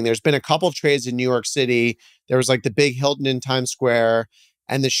interesting. There's been a couple trades in New York City. There was like the big Hilton in Times Square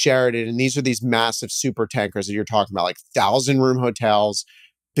and the Sheraton, and these are these massive super tankers that you're talking about, like 1,000-room hotels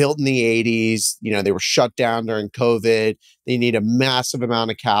built in the 80s. They were shut down during COVID. They need a massive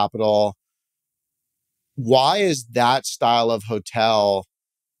amount of capital. Why is that style of hotel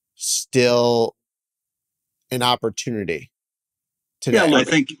still an opportunity today? Yeah, I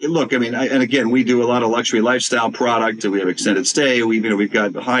think, look, and again, we do a lot of luxury lifestyle product. We have extended stay. We've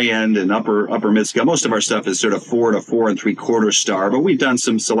got high end and upper mid scale. Most of our stuff is sort of 4 to 4.75 star, but we've done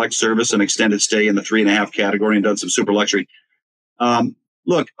some select service and extended stay in the 3.5 category and done some super luxury.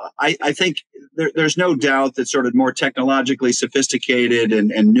 Look, I think there's no doubt that sort of more technologically sophisticated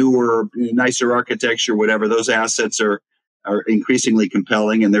and newer, nicer architecture, whatever, those assets are increasingly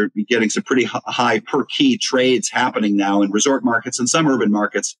compelling, and they're getting some pretty high per key trades happening now in resort markets and some urban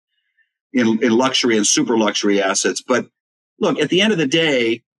markets in luxury and super luxury assets. But look, at the end of the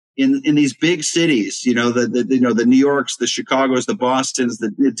day, in these big cities, the New Yorks, the Chicagos, the Bostons, the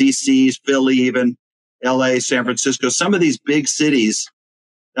DCs, Philly, even LA, San Francisco, some of these big cities,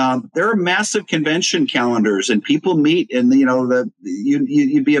 there are massive convention calendars, and people meet, and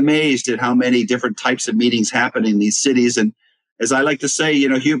you'd be amazed at how many different types of meetings happen in these cities. And as I like to say,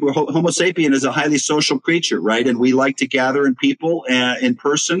 Homo sapien is a highly social creature, right? And we like to gather in people in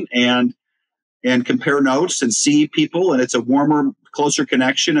person and compare notes and see people, and it's a warmer, closer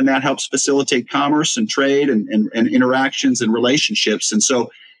connection, and that helps facilitate commerce and trade and interactions and relationships. And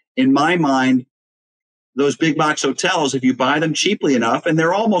so, in my mind, those big box hotels, if you buy them cheaply enough, and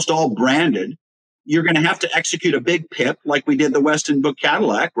they're almost all branded, you're going to have to execute a big PIP like we did the Westin Book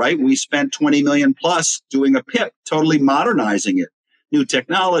Cadillac, right? We spent 20 million plus doing a PIP, totally modernizing it. New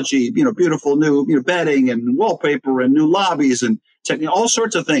technology, beautiful new bedding and wallpaper and new lobbies and all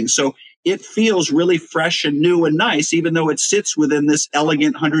sorts of things. So it feels really fresh and new and nice, even though it sits within this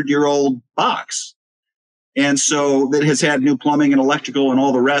elegant 100-year-old box. And so that has had new plumbing and electrical and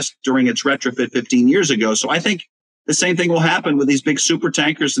all the rest during its retrofit 15 years ago. So I think the same thing will happen with these big super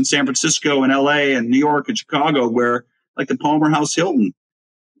tankers in San Francisco and LA and New York and Chicago, where like the Palmer House Hilton,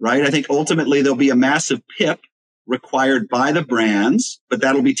 right? I think ultimately there'll be a massive PIP required by the brands, but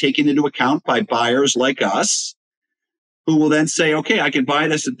that'll be taken into account by buyers like us, who will then say, okay, I can buy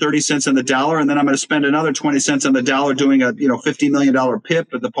this at 30 cents on the dollar, and then I'm going to spend another 20 cents on the dollar doing a $50 million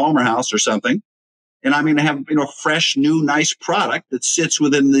PIP at the Palmer House or something. And I'm going to have, fresh, new, nice product that sits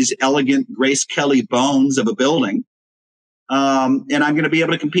within these elegant Grace Kelly bones of a building. And I'm going to be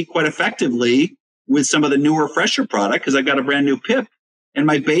able to compete quite effectively with some of the newer, fresher product because I've got a brand new PIP. And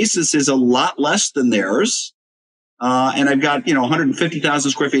my basis is a lot less than theirs. And I've got,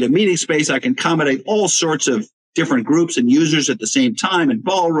 150,000 square feet of meeting space. I can accommodate all sorts of different groups and users at the same time, and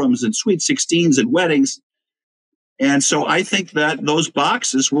ballrooms and sweet 16s and weddings. And so I think that those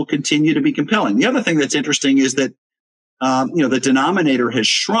boxes will continue to be compelling. The other thing that's interesting is that, the denominator has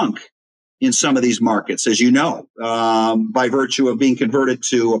shrunk in some of these markets, as by virtue of being converted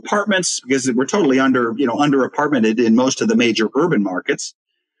to apartments, because we're totally under apartmented in most of the major urban markets.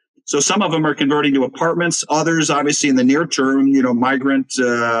 So some of them are converting to apartments. Others, obviously, in the near term, migrant,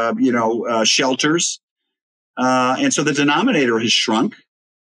 shelters. And so the denominator has shrunk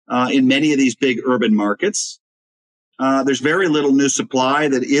in many of these big urban markets. There's very little new supply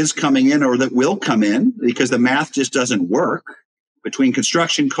that is coming in or that will come in because the math just doesn't work between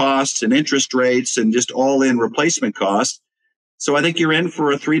construction costs and interest rates and just all in replacement costs. So I think you're in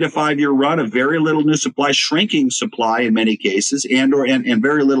for a 3 to 5 year run of very little new supply, shrinking supply in many cases, and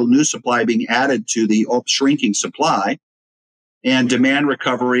very little new supply being added to the shrinking supply, and demand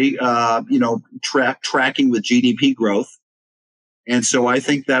recovery, tracking with GDP growth. And so I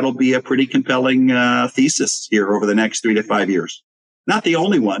think that'll be a pretty compelling thesis here over the next 3 to 5 years. Not the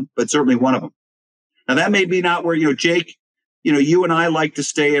only one, but certainly one of them. Now, that may be not where, Jake, you and I like to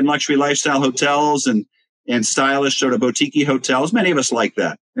stay in luxury lifestyle hotels and stylish sort of boutique hotels. Many of us like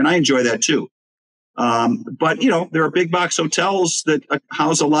that, and I enjoy that too. But, there are big box hotels that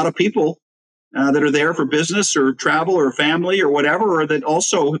house a lot of people that are there for business or travel or family or whatever, or that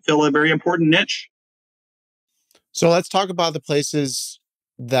also fill a very important niche. So let's talk about the places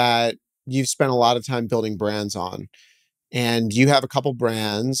that you've spent a lot of time building brands on, and you have a couple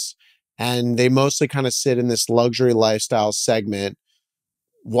brands, and they mostly kind of sit in this luxury lifestyle segment.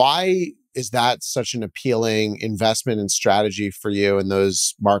 Why is that such an appealing investment and strategy for you in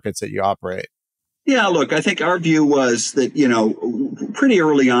those markets that you operate? Yeah, look, I think our view was that, pretty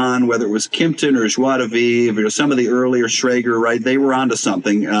early on, whether it was Kimpton or Joie de Vivre or some of the earlier Schrager, right, they were onto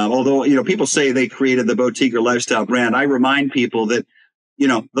something. Although, people say they created the boutique or lifestyle brand. I remind people that,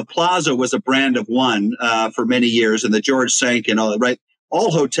 the Plaza was a brand of one for many years, and the George Sank and all that, right?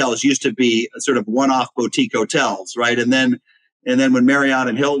 All hotels used to be sort of one-off boutique hotels, right? And then when Marriott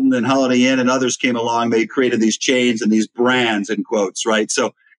and Hilton and Holiday Inn and others came along, they created these chains and these brands in quotes, right?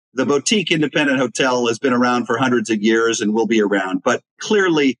 So the boutique independent hotel has been around for hundreds of years and will be around. But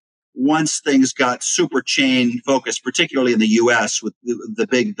clearly, once things got super chain focused, particularly in the U.S. with the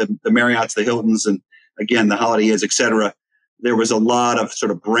Marriotts, the Hiltons, and again, the Holiday Inns, et cetera, there was a lot of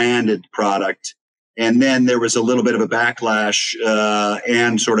sort of branded product. And then there was a little bit of a backlash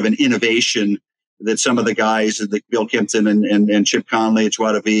and sort of an innovation that some of the guys, like Bill Kimpton and Chip Conley at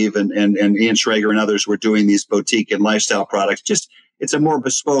Joie de Vivre and Ian Schrager and others were doing these boutique and lifestyle products. Just, it's a more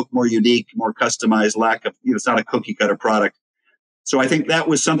bespoke, more unique, more customized it's not a cookie cutter product. So I think that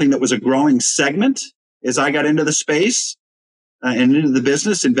was something that was a growing segment as I got into the space and into the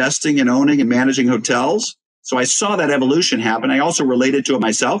business, investing and owning and managing hotels. So I saw that evolution happen. I also related to it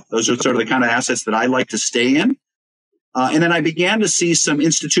myself. Those are sort of the kind of assets that I like to stay in. And then I began to see some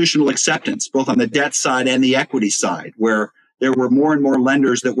institutional acceptance, both on the debt side and the equity side, where there were more and more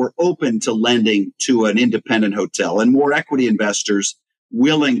lenders that were open to lending to an independent hotel and more equity investors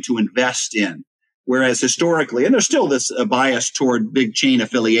willing to invest in. Whereas historically, and there's still this bias toward big chain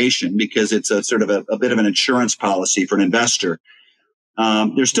affiliation because it's a sort of a bit of an insurance policy for an investor.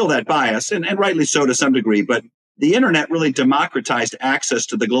 There's still that bias, and rightly so to some degree, but the internet really democratized access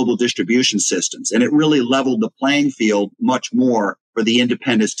to the global distribution systems, and it really leveled the playing field much more for the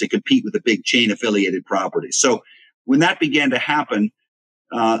independents to compete with the big chain affiliated properties. So when that began to happen,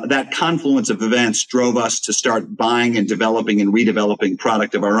 that confluence of events drove us to start buying and developing and redeveloping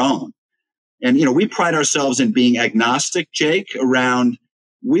product of our own. And, we pride ourselves in being agnostic, Jake, around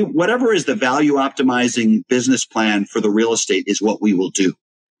whatever is the value optimizing business plan for the real estate is what we will do.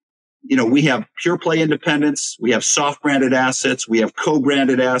 We have pure play independents, we have soft branded assets, we have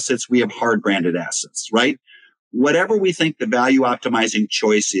co-branded assets, we have hard branded assets, right? Whatever we think the value optimizing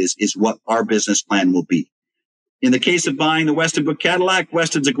choice is what our business plan will be. In the case of buying the Westin Book Cadillac,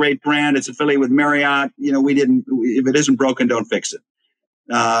 Westin's a great brand. It's affiliated with Marriott. If it isn't broken, don't fix it.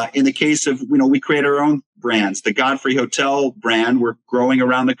 In the case of, we create our own brands. The Godfrey Hotel brand, we're growing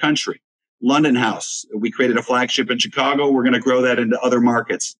around the country. London House, we created a flagship in Chicago. We're going to grow that into other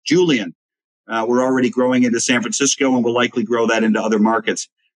markets. Julian, we're already growing into San Francisco, and we'll likely grow that into other markets.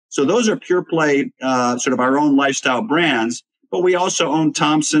 So those are pure play, sort of our own lifestyle brands. But we also own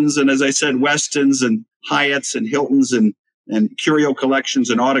Thompsons and, as I said, Westins and Hyatts and Hiltons and Curio Collections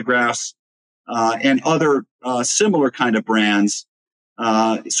and Autographs and other similar kind of brands,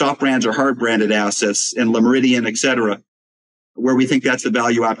 soft brands or hard branded assets, and Le Méridien, et cetera, where we think that's the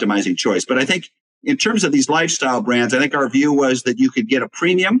value optimizing choice. But I think in terms of these lifestyle brands, I think our view was that you could get a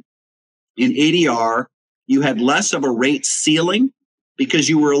premium in ADR. You had less of a rate ceiling because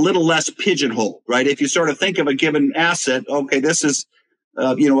you were a little less pigeonholed, right? If you sort of think of a given asset, okay, this is,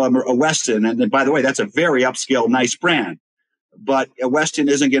 a Westin. And by the way, that's a very upscale, nice brand. But a Westin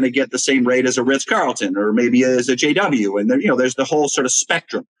isn't going to get the same rate as a Ritz-Carlton or maybe as a JW. And there's the whole sort of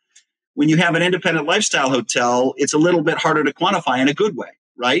spectrum. When you have an independent lifestyle hotel, it's a little bit harder to quantify in a good way,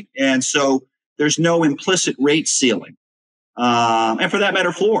 right? And so there's no implicit rate ceiling. And for that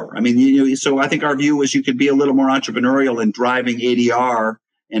matter, floor. I mean, so I think our view was you could be a little more entrepreneurial in driving ADR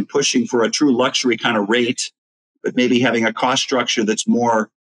and pushing for a true luxury kind of rate, but maybe having a cost structure that's more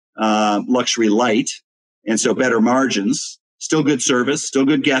luxury light. And so better margins, still good service, still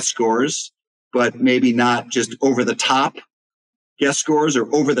good guest scores, but maybe not just over the top guest scores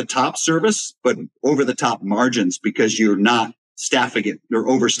or over the top service, but over the top margins because you're not staffing it or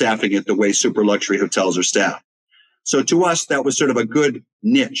overstaffing it the way super luxury hotels are staffed. So to us, that was sort of a good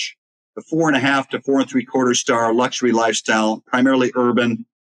niche, the 4.5 to 4.75 star luxury lifestyle, primarily urban,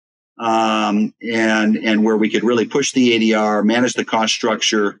 and where we could really push the ADR, manage the cost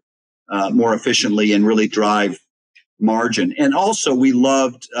structure more efficiently, and really drive margin. And also, we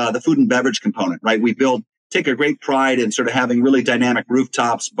loved the food and beverage component, right? We take a great pride in sort of having really dynamic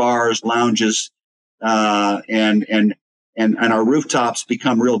rooftops, bars, lounges, and our rooftops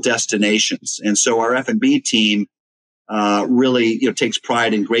become real destinations. And so our F&B team really, takes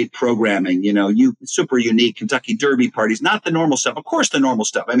pride in great programming. Super unique Kentucky Derby parties, not the normal stuff. Of course, the normal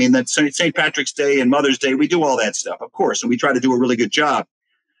stuff. I mean, that's St. Patrick's Day and Mother's Day. We do all that stuff, of course, and we try to do a really good job.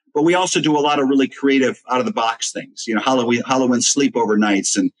 But we also do a lot of really creative, out of the box things. Halloween sleepover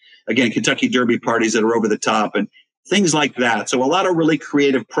nights, and again, Kentucky Derby parties that are over the top and things like that. So a lot of really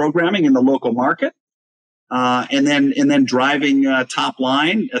creative programming in the local market. And then driving top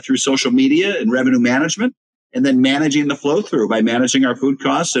line through social media and revenue management, and then managing the flow through by managing our food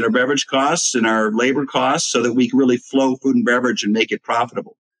costs and our beverage costs and our labor costs so that we can really flow food and beverage and make it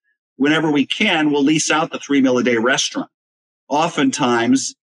profitable. Whenever we can, we'll lease out the 3 meal a day restaurant.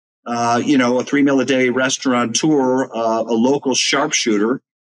 Oftentimes, a 3 meal a day restaurateur, a local sharpshooter,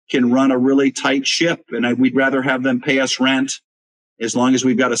 can run a really tight ship, and we'd rather have them pay us rent as long as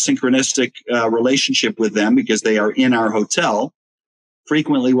we've got a synchronistic relationship with them because they are in our hotel.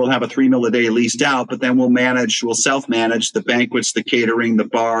 Frequently, we'll have a 3 meal a day leased out, but then we'll self-manage the banquets, the catering, the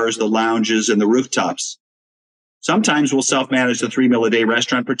bars, the lounges, and the rooftops. Sometimes we'll self-manage the 3 meal a day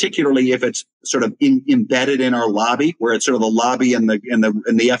restaurant, particularly if it's sort of embedded in our lobby, where it's sort of the lobby and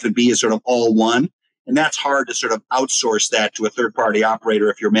the F&B is sort of all one. And that's hard to sort of outsource that to a third-party operator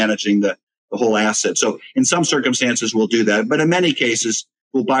if you're managing the whole asset. So in some circumstances, we'll do that. But in many cases,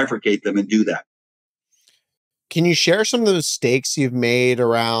 we'll bifurcate them and do that. Can you share some of those mistakes you've made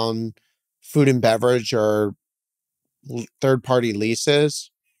around food and beverage or third-party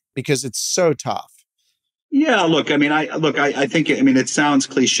leases? Because it's so tough. Yeah, look, I mean, I think, it sounds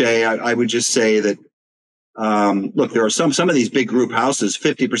cliche. I would just say that, look, there are some of these big group houses,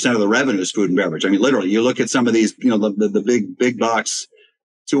 50% of the revenue is food and beverage. I mean, literally, you look at some of these, the big box,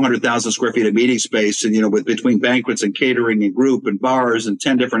 200,000 square feet of meeting space, and, with between banquets and catering and group and bars and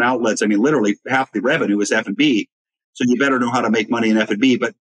 10 different outlets. I mean, literally half the revenue is F&B. So you better know how to make money in F&B.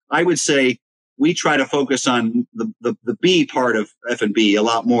 But I would say we try to focus on the B part of F&B a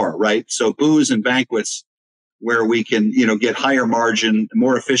lot more, right? So booze and banquets, where we can, get higher margin,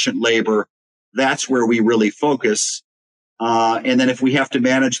 more efficient labor. That's where we really focus. And then if we have to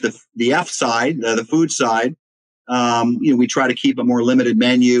manage the F side, the food side, we try to keep a more limited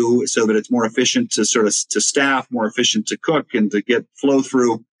menu so that it's more efficient to staff, more efficient to cook and to get flow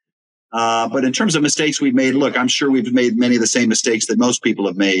through. But in terms of mistakes we've made, look, I'm sure we've made many of the same mistakes that most people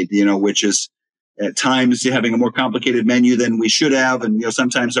have made, which is at times having a more complicated menu than we should have. And,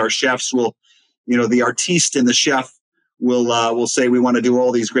 sometimes our chefs will, the artiste and the chef will say, we want to do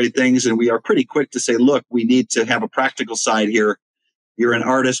all these great things. And we are pretty quick to say, look, we need to have a practical side here. You're an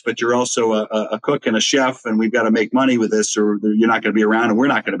artist, but you're also a cook and a chef, and we've got to make money with this, or you're not going to be around, and we're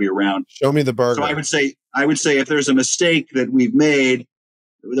not going to be around. Show me the burger. So I would say if there's a mistake that we've made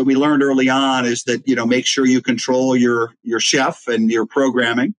that we learned early on is that, make sure you control your chef and your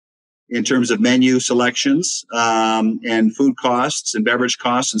programming in terms of menu selections, and food costs and beverage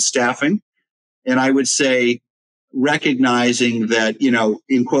costs and staffing. And I would say recognizing that,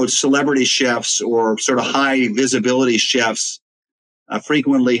 in quotes, celebrity chefs or sort of high visibility chefs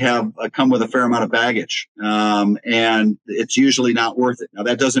frequently have come with a fair amount of baggage, and it's usually not worth it. Now,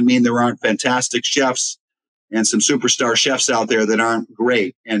 that doesn't mean there aren't fantastic chefs and some superstar chefs out there that aren't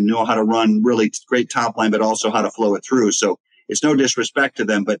great and know how to run really great top line, but also how to flow it through. So it's no disrespect to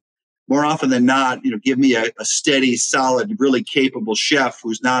them, but more often than not, give me a steady, solid, really capable chef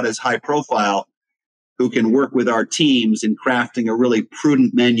who's not as high profile, who can work with our teams in crafting a really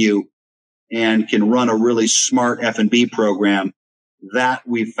prudent menu and can run a really smart F&B program. That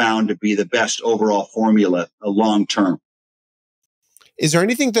we've found to be the best overall formula long term. Is there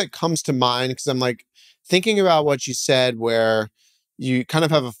anything that comes to mind? Because I'm like thinking about what you said, where you kind of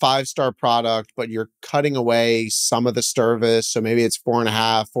have a 5-star product, but you're cutting away some of the service. So maybe it's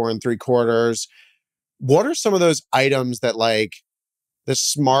 4.5, 4 3/4. What are some of those items that like the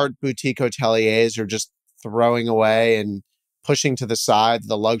smart boutique hoteliers are just throwing away and pushing to the side that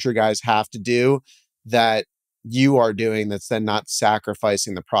the luxury guys have to do that you are doing that's then not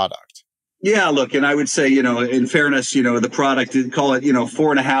sacrificing the product? Yeah, look, and I would say, in fairness, the product, call it,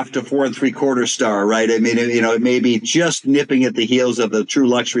 4.5 to 4 3/4 star, right? I mean, it may be just nipping at the heels of the true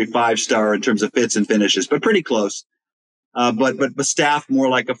luxury 5-star in terms of fits and finishes, but pretty close. But staff more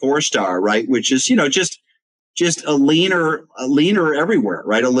like a 4-star, right? Which is, just a leaner everywhere,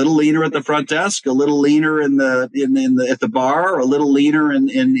 right? A little leaner at the front desk, a little leaner in at the bar, a little leaner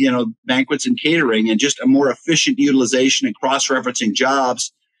in banquets and catering, and just a more efficient utilization and cross-referencing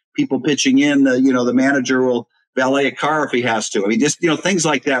jobs. People pitching in, the manager will valet a car if he has to. I mean, just things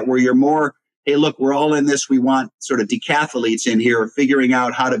like that, where you're more, hey, look, we're all in this. We want sort of decathletes in here, figuring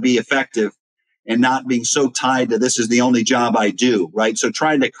out how to be effective and not being so tied to this is the only job I do, right? So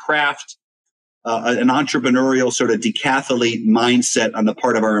trying to craft an entrepreneurial sort of decathlete mindset on the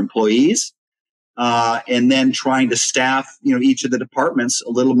part of our employees, and then trying to staff, each of the departments a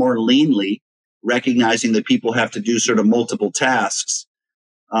little more leanly, recognizing that people have to do sort of multiple tasks,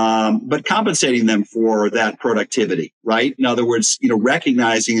 but compensating them for that productivity, right? In other words,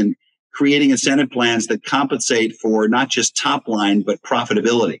 recognizing and creating incentive plans that compensate for not just top line, but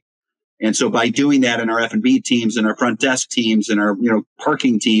profitability. And so by doing that in our F&B teams and our front desk teams and our,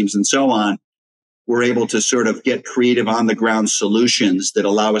 parking teams and so on, we're able to sort of get creative on the ground solutions that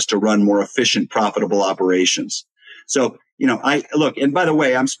allow us to run more efficient, profitable operations. So, I look, and by the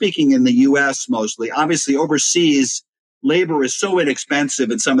way, I'm speaking in the US mostly. Obviously, overseas, labor is so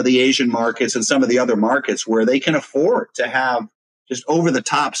inexpensive in some of the Asian markets and some of the other markets where they can afford to have just over the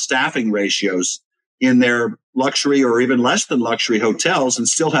top staffing ratios in their luxury or even less than luxury hotels and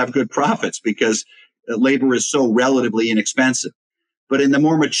still have good profits because labor is so relatively inexpensive. But in the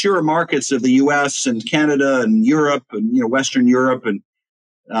more mature markets of the U.S. and Canada and Europe and Western Europe, and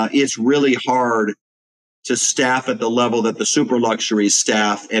it's really hard to staff at the level that the super luxuries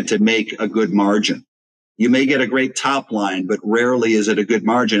staff and to make a good margin. You may get a great top line, but rarely is it a good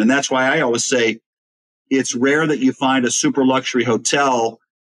margin. And that's why I always say it's rare that you find a super luxury hotel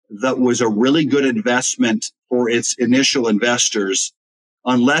that was a really good investment for its initial investors,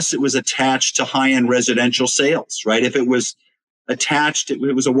 unless it was attached to high-end residential sales, right? If it was attached, it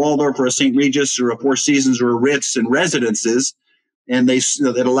was a Waldorf or a St. Regis or a Four Seasons or a Ritz and residences, and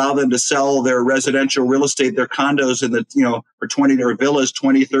that allow them to sell their residential real estate, their condos in the, for 20 or villas,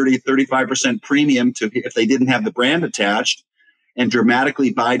 20, 30, 35% premium to if they didn't have the brand attached, and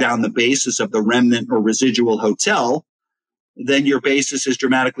dramatically buy down the basis of the remnant or residual hotel, then your basis is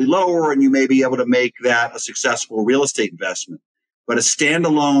dramatically lower and you may be able to make that a successful real estate investment. But a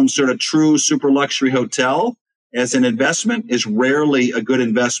standalone sort of true super luxury hotel as an investment is rarely a good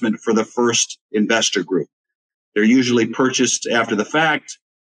investment for the first investor group. They're usually purchased after the fact,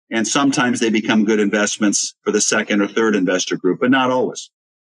 and sometimes they become good investments for the second or third investor group, but not always.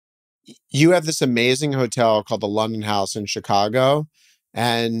 You have this amazing hotel called the London House in Chicago,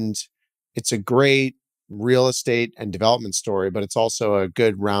 and it's a great real estate and development story, but it's also a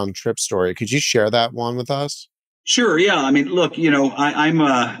good round trip story. Could you share that one with us? Sure. Yeah. I mean, look, I'm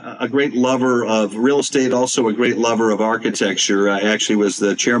a great lover of real estate, also a great lover of architecture. I actually was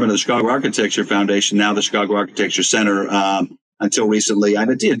the chairman of the Chicago Architecture Foundation, now the Chicago Architecture Center, until recently. I have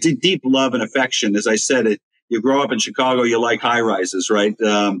a deep love and affection. As I said, you grow up in Chicago, you like high rises, right?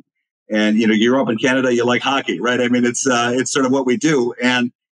 And you grow up in Canada, you like hockey, right? I mean, it's sort of what we do.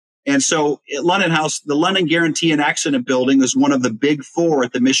 And so at London House, the London Guarantee and Accident Building is one of the big four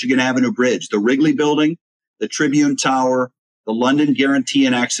at the Michigan Avenue Bridge. The Wrigley Building, the Tribune Tower, the London Guarantee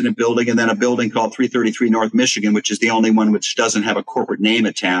and Accident Building, and then a building called 333 North Michigan, which is the only one which doesn't have a corporate name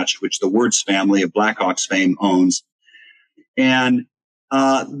attached, which the Wirtz family of Blackhawks fame owns. And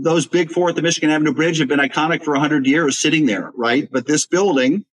those big four at the Michigan Avenue Bridge have been iconic for 100 years sitting there, right? But this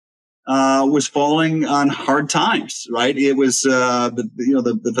building was falling on hard times, right? It was,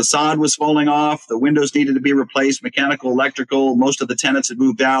 the facade was falling off. The windows needed to be replaced, mechanical, electrical. Most of the tenants had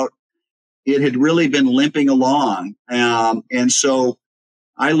moved out. It had really been limping along. And so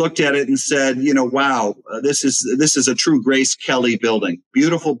I looked at it and said, wow, this is a true Grace Kelly building.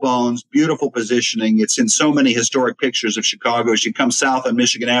 Beautiful bones, beautiful positioning. It's in so many historic pictures of Chicago. As you come south on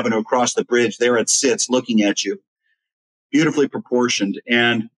Michigan Avenue across the bridge, there it sits looking at you. Beautifully proportioned.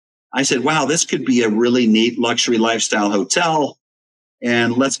 And I said, wow, this could be a really neat luxury lifestyle hotel,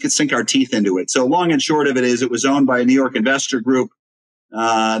 and let's sink our teeth into it. So long and short of it is it was owned by a New York investor group.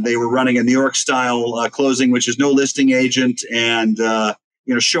 They were running a New York style closing, which is no listing agent, and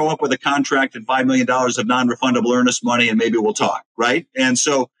show up with a contract and $5 million of non-refundable earnest money, and maybe we'll talk, right? And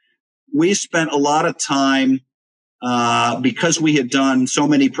so we spent a lot of time because we had done so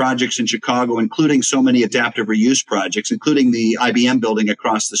many projects in Chicago, including so many adaptive reuse projects, including the IBM building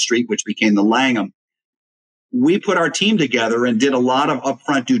across the street, which became the Langham. We put our team together and did a lot of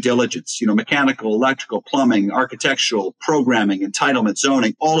upfront due diligence, mechanical, electrical, plumbing, architectural, programming, entitlement,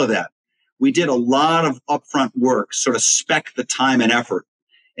 zoning, all of that. We did a lot of upfront work, sort of spec the time and effort,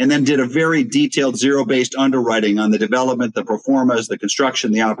 and then did a very detailed zero-based underwriting on the development, the performas, the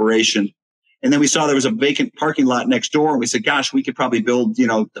construction, the operation. And then we saw there was a vacant parking lot next door, and we said, gosh, we could probably build,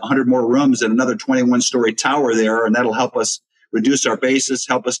 100 more rooms and another 21-story tower there, and that'll help us reduce our basis,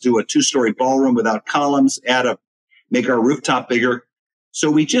 help us do a 2-story ballroom without columns, make our rooftop bigger. So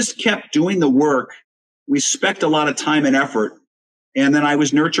we just kept doing the work. We spec'd a lot of time and effort. And then I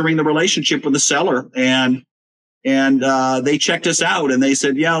was nurturing the relationship with the seller. And And they checked us out and they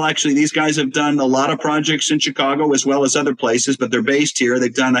said, yeah, well, actually, these guys have done a lot of projects in Chicago as well as other places, but they're based here.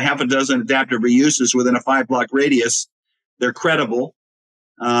 They've done a half a dozen adaptive reuses within a 5-block radius. They're credible.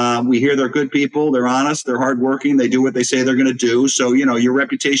 We hear they're good people. They're honest. They're hardworking. They do what they say they're going to do. So, your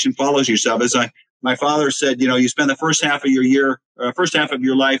reputation follows yourself. My father said, you spend the first half of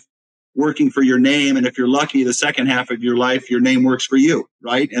your life working for your name. And if you're lucky, the second half of your life, your name works for you.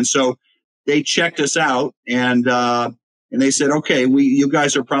 Right. And so they checked us out and they said, okay, you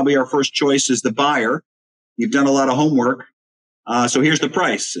guys are probably our first choice as the buyer. You've done a lot of homework. So here's the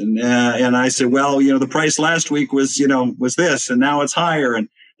price. And I said, well, the price last week was this, and now it's higher. And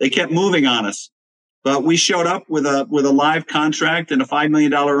they kept moving on us. But we showed up with a live contract and a $5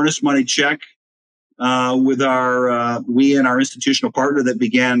 million earnest money check with we and our institutional partner that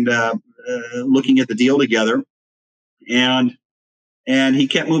began looking at the deal together. And he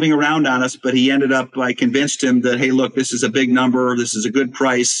kept moving around on us, but I convinced him that, hey, look, this is a big number. This is a good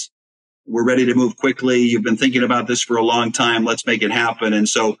price. We're ready to move quickly. You've been thinking about this for a long time. Let's make it happen. And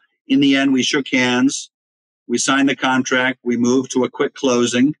so in the end, we shook hands. We signed the contract. We moved to a quick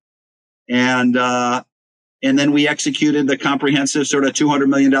closing. And then we executed the comprehensive sort of $200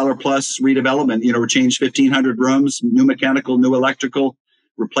 million plus redevelopment. We changed 1,500 rooms, new mechanical, new electrical,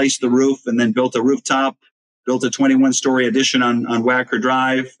 replaced the roof, and then built a rooftop, built a 21-story addition on Wacker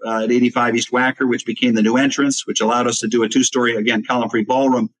Drive at 85 East Wacker, which became the new entrance, which allowed us to do a 2-story, again, column-free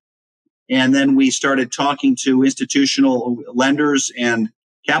ballroom. And then we started talking to institutional lenders and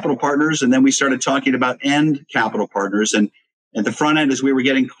capital partners. And then we started talking about end capital partners. And at the front end, as we were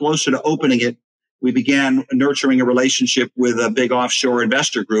getting closer to opening it, we began nurturing a relationship with a big offshore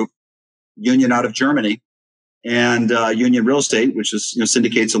investor group, Union out of Germany, and Union Real Estate, which is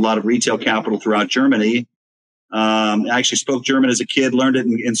syndicates a lot of retail capital throughout Germany. I actually spoke German as a kid, learned it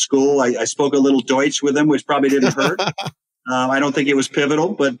in school. I spoke a little Deutsch with them, which probably didn't hurt. I don't think it was pivotal,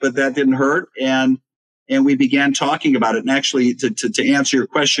 but that didn't hurt. And we began talking about it. And actually, to answer your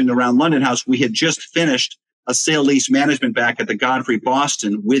question around London House, we had just finished a sale lease management back at the Godfrey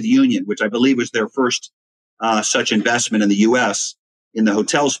Boston with Union, which I believe was their first such investment in the U.S. in the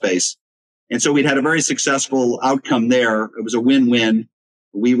hotel space. And so we'd had a very successful outcome there. It was a win-win.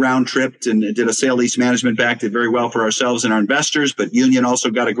 We round-tripped and did a sale lease management back, did very well for ourselves and our investors, but Union also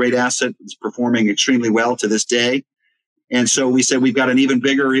got a great asset. It's performing extremely well to this day. And so we said we've got an even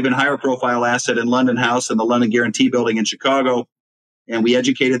bigger, even higher profile asset in London House and the London Guarantee Building in Chicago. And we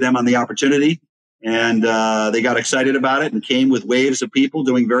educated them on the opportunity. And they got excited about it and came with waves of people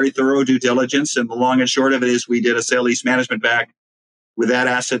doing very thorough due diligence. And the long and short of it is we did a sale lease management back with that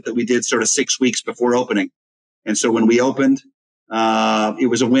asset that we did sort of 6 weeks before opening. And so when we opened, it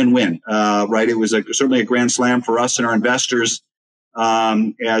was a win-win, right? It was certainly a grand slam for us and our investors.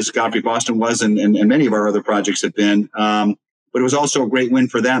 As Godfrey Boston was and many of our other projects have been. But it was also a great win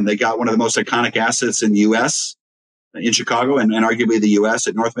for them. They got one of the most iconic assets in the U.S., in Chicago, and arguably the U.S.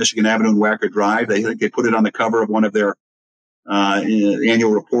 at North Michigan Avenue and Wacker Drive. They put it on the cover of one of their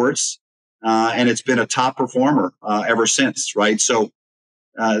annual reports. And it's been a top performer ever since, right? So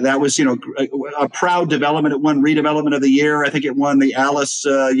that was, a proud development. It won redevelopment of the year. I think it won the Alice,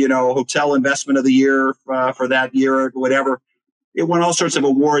 hotel investment of the year for that year or whatever. It won all sorts of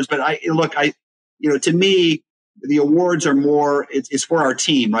awards, but to me, the awards are more, it's for our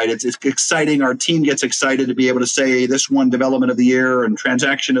team, right? It's exciting. Our team gets excited to be able to say this won development of the year and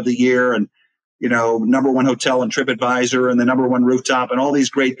transaction of the year and, number one hotel and TripAdvisor and the number one rooftop and all these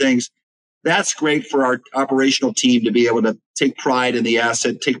great things. That's great for our operational team to be able to take pride in the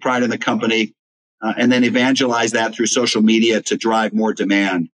asset, take pride in the company, and then evangelize that through social media to drive more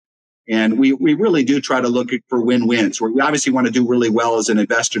demand. And we really do try to look for win-wins. We obviously want to do really well as an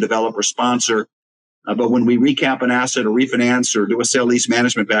investor, developer, sponsor. But when we recap an asset or refinance or do a sale lease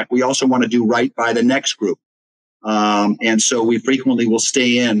management back, we also want to do right by the next group. And so we frequently will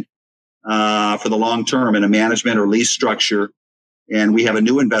stay in for the long term in a management or lease structure. And we have a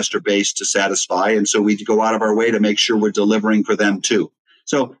new investor base to satisfy. And so we go out of our way to make sure we're delivering for them too.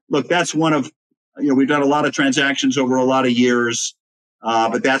 So look, that's one of, we've done a lot of transactions over a lot of years.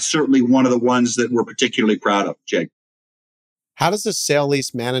 But that's certainly one of the ones that we're particularly proud of, Jake. How does the sale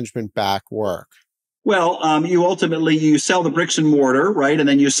lease management back work? Well, you sell the bricks and mortar, right? And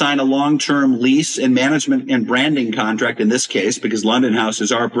then you sign a long-term lease and management and branding contract in this case, because London House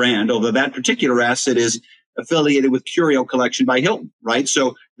is our brand, although that particular asset is affiliated with Curio Collection by Hilton, right?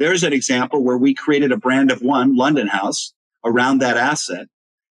 So there's an example where we created a brand of one, London House, around that asset.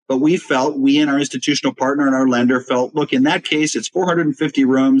 But we and our institutional partner and our lender felt, look, in that case, it's 450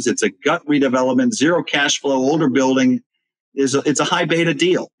 rooms. It's a gut redevelopment, zero cash flow, older building. It's a high beta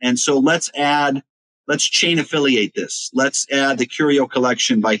deal. And so let's let's chain affiliate this. Let's add the Curio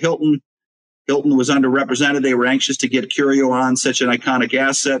collection by Hilton. Hilton was underrepresented. They were anxious to get Curio on, such an iconic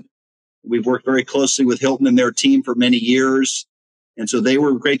asset. We've worked very closely with Hilton and their team for many years. And so they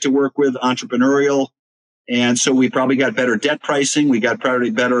were great to work with, entrepreneurial. And so we probably got better debt pricing. We got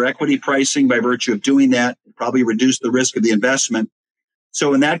probably better equity pricing by virtue of doing that. Probably reduced the risk of the investment.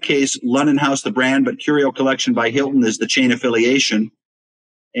 So in that case, London House, the brand, but Curio Collection by Hilton is the chain affiliation.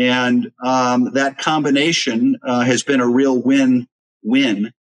 And that combination has been a real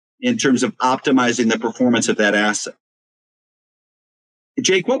win-win in terms of optimizing the performance of that asset.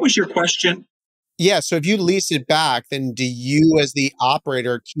 Jake, what was your question? Yeah. So if you lease it back, then do you as the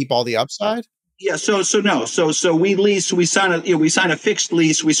operator keep all the upside? Yeah. So no. So we lease, we sign a fixed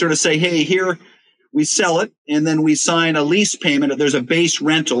lease. We sort of say, hey, here, we sell it, and then we sign a lease payment. There's a base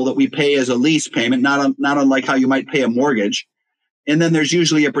rental that we pay as a lease payment, not unlike how you might pay a mortgage. And then there's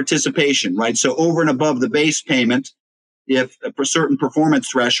usually a participation, right? So over and above the base payment, if for certain performance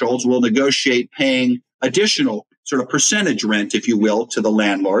thresholds, we'll negotiate paying additional sort of percentage rent, if you will, to the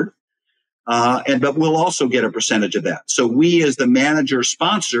landlord. But we'll also get a percentage of that. So we, as the manager,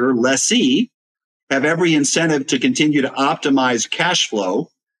 sponsor, lessee, have every incentive to continue to optimize cash flow,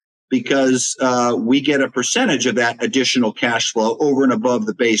 because we get a percentage of that additional cash flow over and above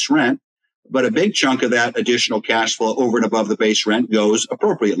the base rent. But a big chunk of that additional cash flow over and above the base rent goes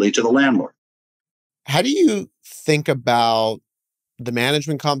appropriately to the landlord. How do you think about the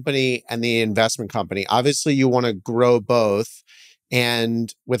management company and the investment company? Obviously, you want to grow both.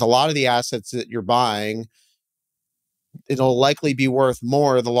 And with a lot of the assets that you're buying, it'll likely be worth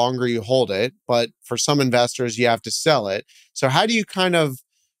more the longer you hold it. But for some investors, you have to sell it. So how do you kind of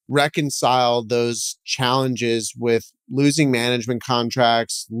reconcile those challenges with losing management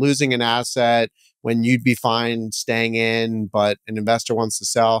contracts, losing an asset when you'd be fine staying in, but an investor wants to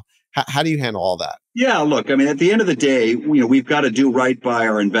sell? How do you handle all that? Yeah, look, I mean, at the end of the day, we've got to do right by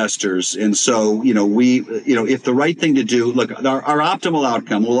our investors. And so, if the right thing to do, look, our optimal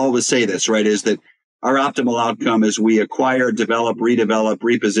outcome, we'll always say this, right, is that our optimal outcome is we acquire, develop, redevelop,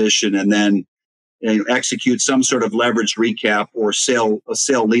 reposition, and then execute some sort of leveraged recap or sale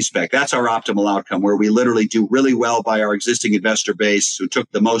leaseback. That's our optimal outcome, where we literally do really well by our existing investor base who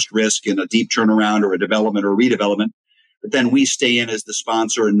took the most risk in a deep turnaround or a development or redevelopment. But then we stay in as the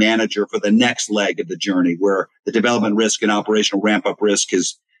sponsor and manager for the next leg of the journey, where the development risk and operational ramp up risk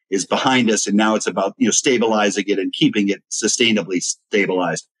is behind us, and now it's about stabilizing it and keeping it sustainably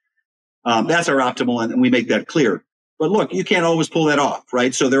stabilized. That's our optimal, and we make that clear. But look, you can't always pull that off,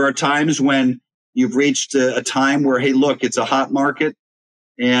 right? So there are times when you've reached a time where, hey, look, it's a hot market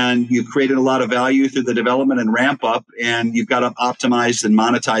and you've created a lot of value through the development and ramp up, and you've got to optimize and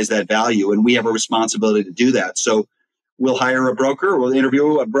monetize that value. And we have a responsibility to do that. So we'll hire a broker, we'll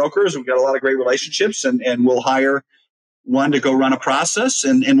interview brokers. We've got a lot of great relationships, and we'll hire one to go run a process.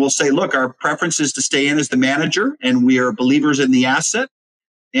 And we'll say, look, our preference is to stay in as the manager, and we are believers in the asset.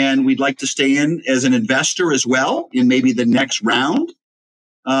 And we'd like to stay in as an investor as well in maybe the next round.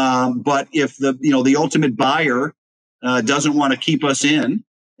 But if the ultimate buyer doesn't want to keep us in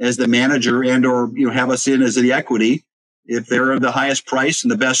as the manager and or have us in as the equity, if they're the highest price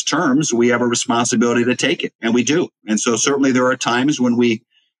and the best terms, we have a responsibility to take it, and we do. And so certainly there are times when we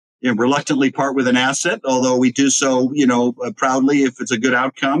reluctantly part with an asset, although we do so proudly if it's a good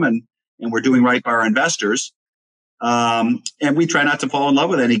outcome and we're doing right by our investors. And we try not to fall in love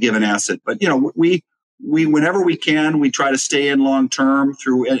with any given asset, but we whenever we can, we try to stay in long term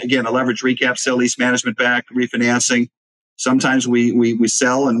through, again, a leverage recap, sale, lease management back, refinancing. Sometimes we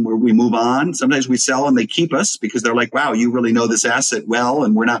sell and we move on. Sometimes we sell and they keep us because they're like, wow, you really know this asset well,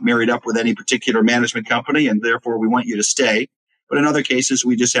 and we're not married up with any particular management company, and therefore we want you to stay. But in other cases,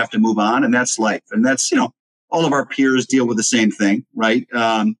 we just have to move on, and that's life. And that's, all of our peers deal with the same thing, right?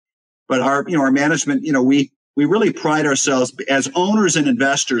 But our management, we really pride ourselves as owners and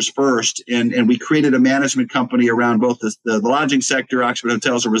investors first, and we created a management company around both the lodging sector, Oxford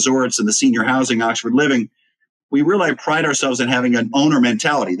Hotels and Resorts, and the senior housing, Oxford Living. We really pride ourselves in having an owner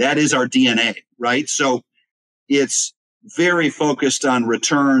mentality. That is our DNA, right? So it's very focused on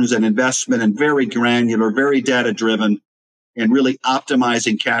returns and investment, and very granular, very data-driven, and really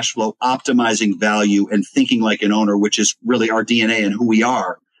optimizing cash flow, optimizing value, and thinking like an owner, which is really our DNA and who we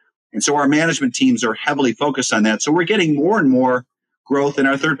are. And so our management teams are heavily focused on that. So we're getting more and more growth in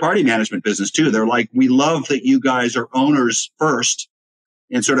our third-party management business too. They're like, we love that you guys are owners first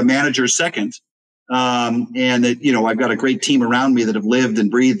and sort of managers second. And that, I've got a great team around me that have lived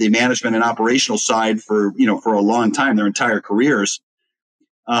and breathed the management and operational side for a long time, their entire careers.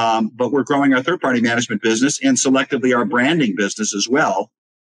 But we're growing our third-party management business and selectively our branding business as well.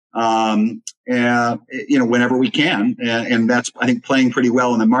 whenever we can. And that's, I think, playing pretty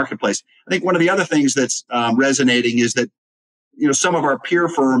well in the marketplace. I think one of the other things that's resonating is that, some of our peer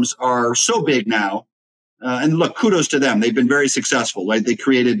firms are so big now. And look, kudos to them. They've been very successful, right? They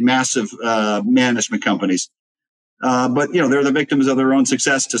created massive management companies. But they're the victims of their own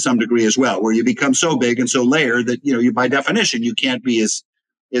success to some degree as well, where you become so big and so layered that, you by definition, you can't be as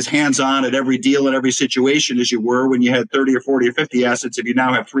hands-on at every deal in every situation as you were when you had 30 or 40 or 50 assets. If you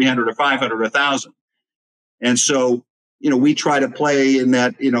now have 300 or 500 or 1,000. And so, we try to play in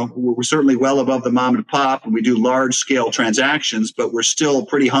that, we're certainly well above the mom and pop, and we do large scale transactions, but we're still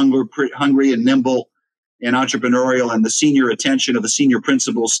pretty hungry and nimble and entrepreneurial, and the senior attention of the senior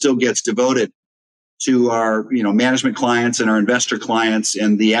principal still gets devoted to our, management clients and our investor clients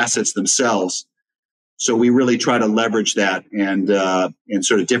and the assets themselves. So we really try to leverage that and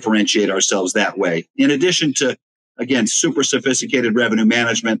sort of differentiate ourselves that way. In addition to, again, super sophisticated revenue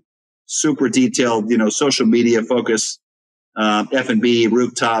management, super detailed, social media focus, F&B,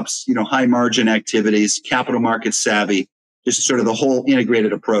 rooftops, high margin activities, capital market savvy, just sort of the whole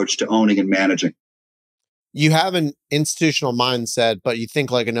integrated approach to owning and managing. You have an institutional mindset, but you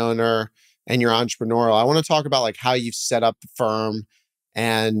think like an owner and you're entrepreneurial. I want to talk about like how you've set up the firm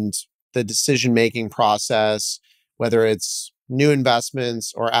and the decision-making process, whether it's new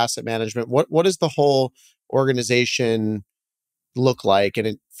investments or asset management. What does the whole organization look like? And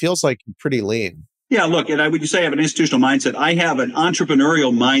it feels like pretty lean. Yeah, look, and would you say I have an institutional mindset? I have an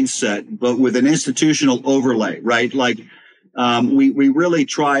entrepreneurial mindset, but with an institutional overlay, right? Like we really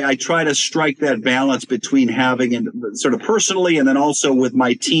I try to strike that balance between having and sort of personally, and then also with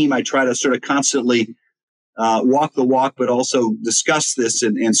my team, I try to sort of constantly walk the walk, but also discuss this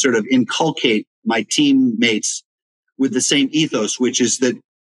and sort of inculcate my teammates with the same ethos, which is that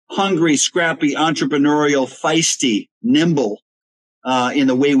hungry, scrappy, entrepreneurial, feisty, nimble in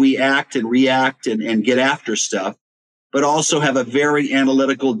the way we act and react and get after stuff, but also have a very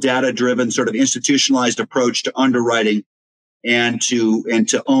analytical, data-driven, sort of institutionalized approach to underwriting and to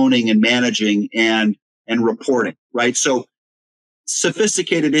owning and managing and reporting, right? So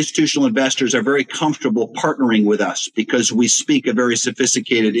sophisticated institutional investors are very comfortable partnering with us because we speak a very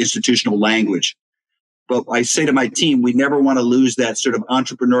sophisticated institutional language. But I say to my team, we never want to lose that sort of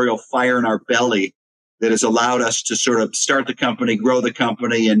entrepreneurial fire in our belly that has allowed us to sort of start the company, grow the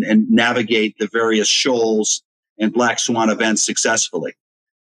company, and navigate the various shoals and black swan events successfully.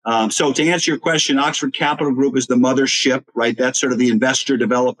 So to answer your question, Oxford Capital Group is the mothership, right? That's sort of the investor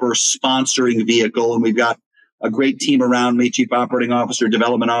developer sponsoring vehicle. And we've got a great team around me: chief operating officer,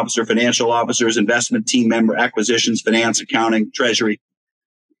 development officer, financial officers, investment team member, acquisitions, finance, accounting, treasury.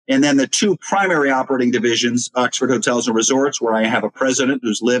 And then the two primary operating divisions, Oxford Hotels and Resorts, where I have a president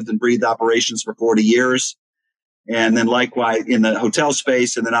who's lived and breathed operations for 40 years. And then likewise in the hotel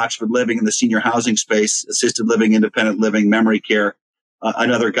space, and then Oxford Living in the senior housing space, assisted living, independent living, memory care.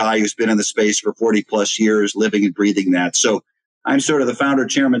 Another guy who's been in the space for 40 plus years, living and breathing that. So I'm sort of the founder,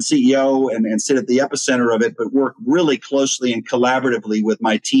 chairman, CEO, and sit at the epicenter of it, but work really closely and collaboratively with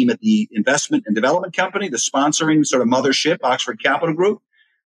my team at the investment and development company, the sponsoring sort of mothership, Oxford Capital Group,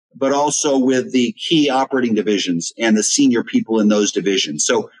 but also with the key operating divisions and the senior people in those divisions.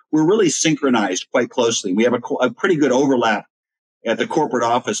 So we're really synchronized quite closely. We have a pretty good overlap at the corporate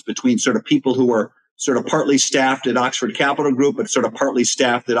office between sort of people who are sort of partly staffed at Oxford Capital Group, but sort of partly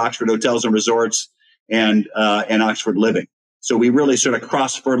staffed at Oxford Hotels and Resorts and Oxford Living. So we really sort of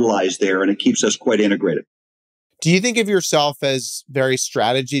cross-fertilize there, and it keeps us quite integrated. Do you think of yourself as very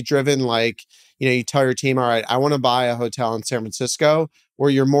strategy driven? Like, you tell your team, all right, I want to buy a hotel in San Francisco, or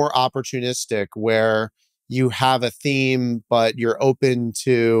you're more opportunistic where you have a theme, but you're open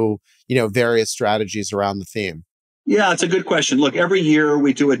to, various strategies around the theme? Yeah, it's a good question. Look, every year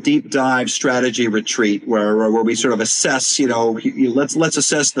we do a deep dive strategy retreat where we sort of assess, let's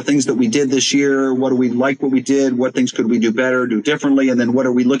assess the things that we did this year. What do we like what we did? What things could we do better, do differently? And then what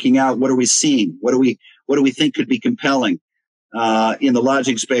are we looking at? What are we seeing? What do we think could be compelling? In the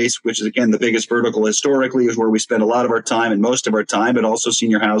lodging space, which is, again, the biggest vertical historically, is where we spend a lot of our time and most of our time, but also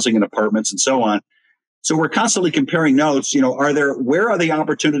senior housing and apartments and so on. So we're constantly comparing notes. Where are the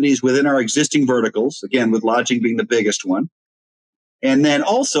opportunities within our existing verticals? Again, with lodging being the biggest one. And then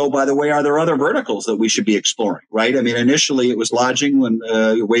also, by the way, are there other verticals that we should be exploring, right? I mean, initially it was lodging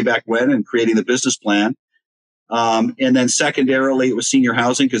way back when and creating the business plan. And then secondarily, it was senior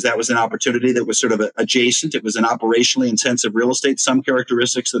housing because that was an opportunity that was sort of adjacent. It was an operationally intensive real estate, some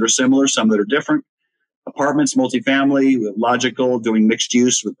characteristics that are similar, some that are different. Apartments, multifamily, logical, doing mixed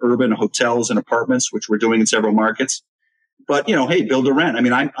use with urban hotels and apartments, which we're doing in several markets. But, hey, build to rent. I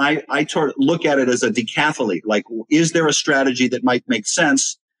mean, I look at it as a decathlete. Like, is there a strategy that might make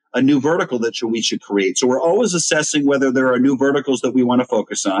sense a new vertical that we should create. So we're always assessing whether there are new verticals that we want to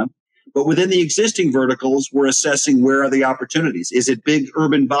focus on. But within the existing verticals, we're assessing where are the opportunities. Is it big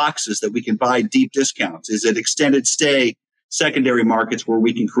urban boxes that we can buy deep discounts? Is it extended stay secondary markets where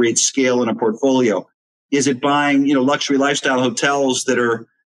we can create scale in a portfolio? Is it buying, luxury lifestyle hotels that are,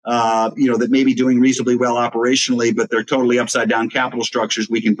 that may be doing reasonably well operationally, but they're totally upside down capital structures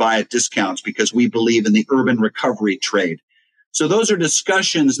we can buy at discounts because we believe in the urban recovery trade. So those are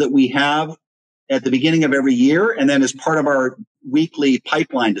discussions that we have at the beginning of every year, and then as part of our weekly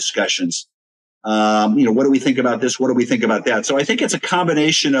pipeline discussions. What do we think about this? What do we think about that? So I think it's a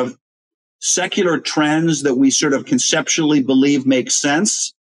combination of secular trends that we sort of conceptually believe make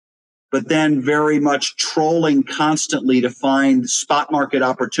sense, but then very much trolling constantly to find spot market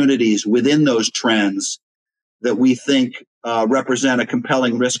opportunities within those trends that we think represent a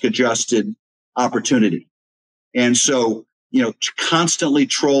compelling risk-adjusted opportunity. And so, constantly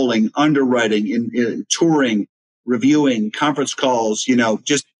trolling, underwriting, in touring, reviewing, conference calls,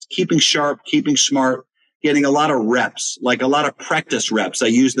 just keeping sharp, keeping smart, getting a lot of reps, like a lot of practice reps. I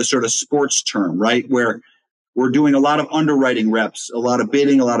use the sort of sports term, right? Where we're doing a lot of underwriting reps, a lot of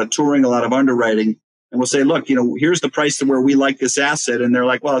bidding, a lot of touring, a lot of underwriting. And we'll say, look, here's the price to where we like this asset. And they're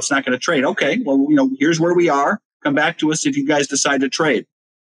like, well, it's not going to trade. Okay, well, here's where we are. Come back to us if you guys decide to trade.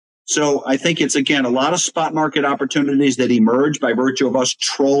 So I think it's, again, a lot of spot market opportunities that emerge by virtue of us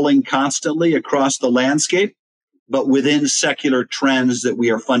trolling constantly across the landscape, but within secular trends that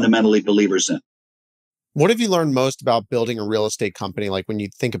we are fundamentally believers in. What have you learned most about building a real estate company? Like when you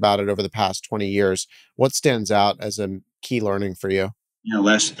think about it over the past 20 years, what stands out as a key learning for you?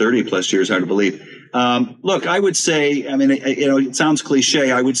 Last 30 plus years, hard to believe. Look, I would say, it sounds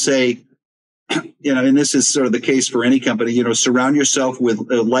cliche. I would say, and this is sort of the case for any company, surround yourself with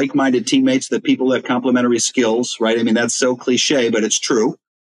like-minded teammates, that people have complementary skills, right? I mean, that's so cliche, but it's true.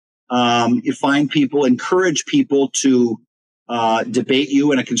 You find people, encourage people to debate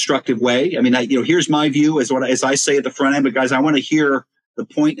you in a constructive way. I mean, here's my view as I say at the front end, but guys, I want to hear the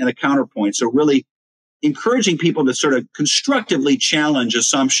point and the counterpoint. So really encouraging people to sort of constructively challenge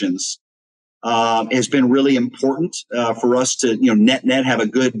assumptions has been really important for us to, net have a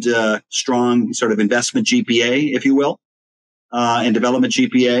good, strong sort of investment GPA, if you will, and development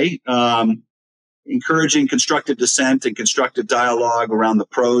GPA. Encouraging constructive dissent and constructive dialogue around the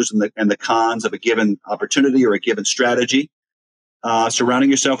pros and the cons of a given opportunity or a given strategy.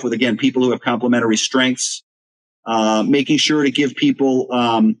 Surrounding yourself with, again, people who have complementary strengths. Making sure to give people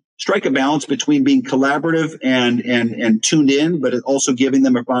strike a balance between being collaborative and tuned in, but also giving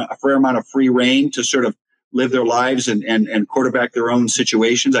them a fair amount of free rein to sort of live their lives and quarterback their own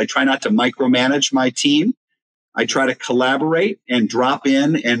situations. I try not to micromanage my team. I try to collaborate and drop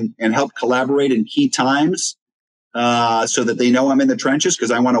in and help collaborate in key times so that they know I'm in the trenches,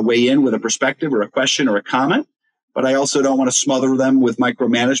 because I want to weigh in with a perspective or a question or a comment. But I also don't want to smother them with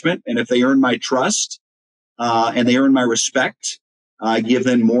micromanagement. And if they earn my trust and they earn my respect, I give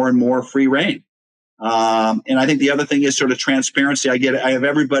them more and more free rein. And I think the other thing is sort of transparency. I have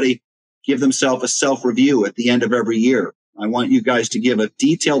everybody give themselves a self-review at the end of every year. I want you guys to give a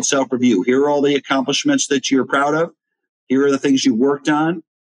detailed self-review. Here are all the accomplishments that you're proud of. Here are the things you worked on.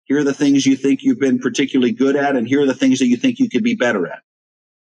 Here are the things you think you've been particularly good at. And here are the things that you think you could be better at.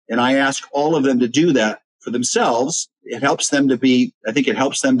 And I ask all of them to do that for themselves. It helps them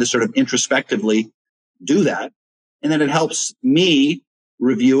to sort of introspectively do that. And then it helps me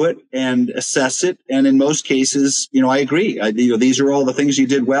review it and assess it. And in most cases, I agree. These are all the things you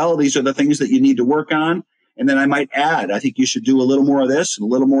did well. These are the things that you need to work on. And then I might add, I think you should do a little more of this and a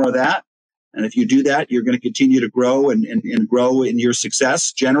little more of that. And if you do that, you're going to continue to grow and grow in your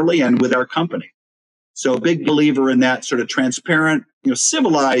success generally and with our company. So a big believer in that sort of transparent,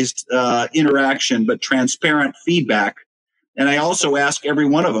 civilized interaction, but transparent feedback. And I also ask every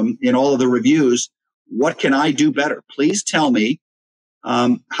one of them in all of the reviews, what can I do better? Please tell me,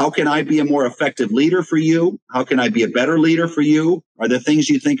 how can I be a more effective leader for you? How can I be a better leader for you? Are there things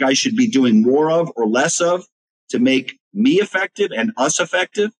you think I should be doing more of or less of to make me effective and us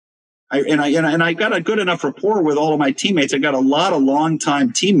effective? I got a good enough rapport with all of my teammates. I got a lot of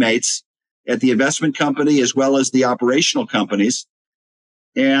longtime teammates at the investment company as well as the operational companies.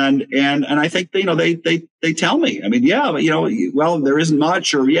 And I think, they tell me, I mean, yeah, but, well, there isn't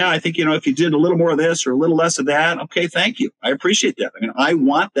much, or yeah, I think, if you did a little more of this or a little less of that, okay, thank you. I appreciate that. I mean, I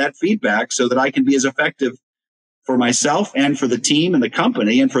want that feedback so that I can be as effective for myself and for the team and the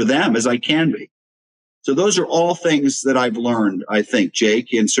company and for them as I can be. So those are all things that I've learned, I think,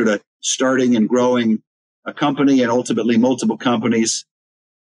 Jake, in sort of starting and growing a company and ultimately multiple companies.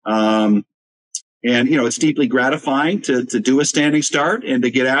 And, you know, it's deeply gratifying to do a standing start and to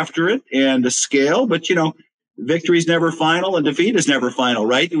get after it and to scale. But, you know, victory is never final and defeat is never final,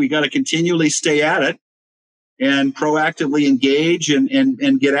 right? We got to continually stay at it and proactively engage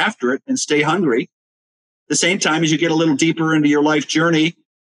and get after it and stay hungry. At the same time, as you get a little deeper into your life journey,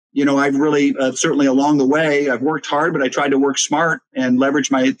 you know, I've really certainly along the way, I've worked hard, but I tried to work smart and leverage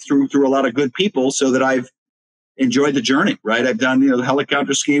my through a lot of good people so that I've enjoyed the journey, right? I've done, you know,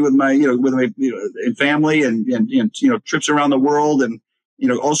 helicopter ski with my, and family and, you know, trips around the world and, you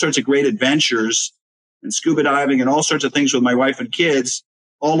know, all sorts of great adventures and scuba diving and all sorts of things with my wife and kids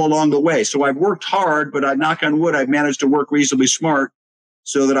all along the way. So I've worked hard, but I knock on wood, I've managed to work reasonably smart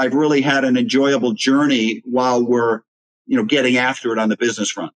so that I've really had an enjoyable journey while we're, you know, getting after it on the business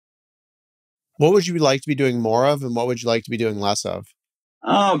front. What would you like to be doing more of, and what would you like to be doing less of?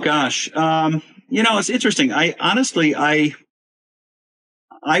 Oh gosh. You know, it's interesting. I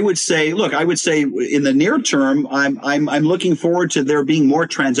would say, look, I would say in the near term, I'm looking forward to there being more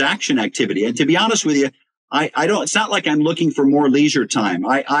transaction activity. And to be honest with you, I don't, it's not like I'm looking for more leisure time.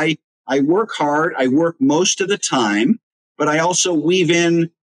 I work hard. I work most of the time, but I also weave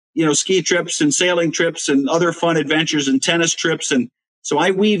in, you know, ski trips and sailing trips and other fun adventures and tennis trips. And so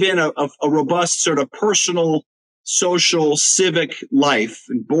I weave in a robust sort of personal, social, civic life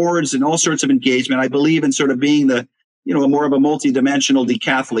and boards and all sorts of engagement. I believe in sort of being the, you know, more of a multidimensional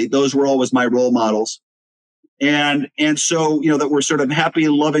decathlete. Those were always my role models. And so, you know, that we're sort of happy,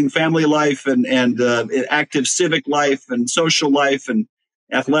 loving family life and active civic life and social life and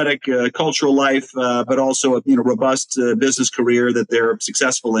athletic, cultural life, but also a, you know, robust business career that they're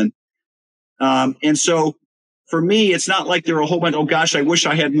successful in. And so for me, it's not like there are a whole bunch, oh gosh, I wish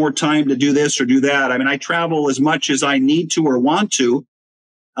I had more time to do this or do that. I mean, I travel as much as I need to or want to.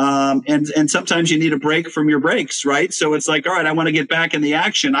 And sometimes you need a break from your breaks, right? So it's like, all right, I want to get back in the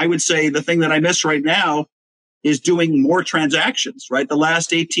action. I would say the thing that I miss right now is doing more transactions, right? The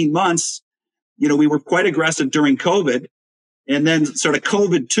last 18 months, you know, we were quite aggressive during COVID. And then sort of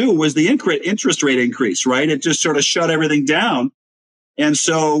COVID too was the interest rate increase, right? It just sort of shut everything down. And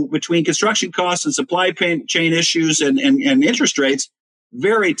so between construction costs and supply chain issues and interest rates,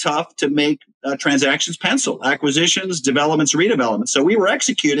 very tough to make transactions pencil, acquisitions, developments, redevelopments. So we were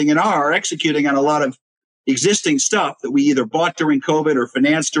executing and are executing on a lot of existing stuff that we either bought during COVID or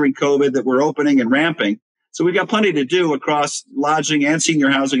financed during COVID that we're opening and ramping. So we've got plenty to do across lodging and senior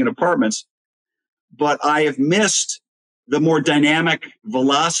housing and apartments. But I have missed the more dynamic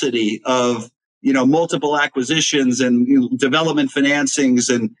velocity of, you know, multiple acquisitions and, you know, development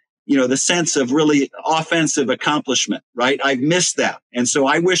financings and, you know, the sense of really offensive accomplishment, right? I've missed that. And so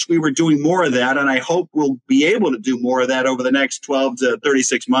I wish we were doing more of that. And I hope we'll be able to do more of that over the next 12 to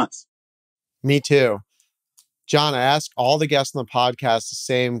 36 months. Me too. John, I ask all the guests on the podcast the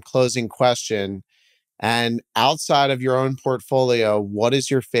same closing question. And outside of your own portfolio, what is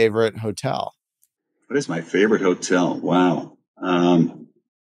your favorite hotel? What is my favorite hotel? Wow.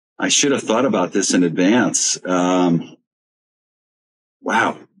 I should have thought about this in advance. Wow.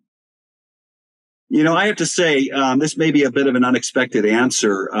 You know, I have to say, this may be a bit of an unexpected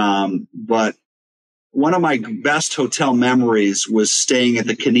answer, but one of my best hotel memories was staying at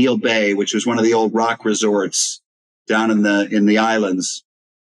the Keneal Bay, which was one of the old rock resorts down in the islands.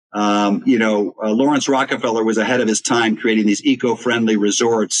 You know, Lawrence Rockefeller was ahead of his time creating these eco-friendly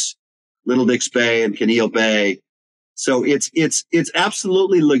resorts, Little Dix Bay and Keneal Bay. So it's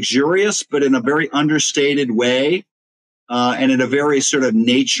absolutely luxurious, but in a very understated way, and in a very sort of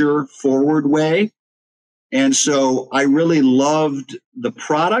nature forward way. And so I really loved the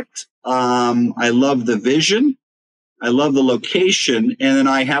product. I loved the vision. I love the location. And then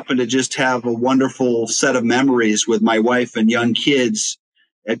I happen to just have a wonderful set of memories with my wife and young kids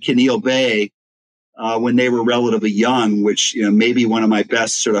at Keneal Bay when they were relatively young, which, you know, maybe one of my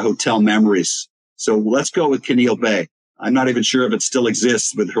best sort of hotel memories. So let's go with Keneal Bay. I'm not even sure if it still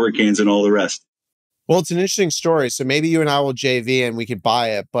exists with hurricanes and all the rest. Well, it's an interesting story. So maybe you and I will JV and we could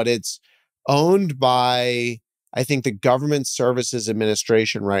buy it, but it's owned by, I think, the Government Services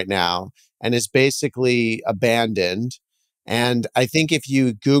Administration right now and is basically abandoned. And I think if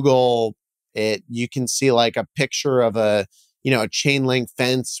you Google it, you can see like a picture of a, you know, a chain link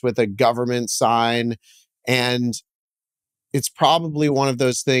fence with a government sign. And it's probably one of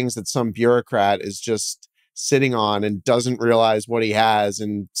those things that some bureaucrat is just sitting on and doesn't realize what he has,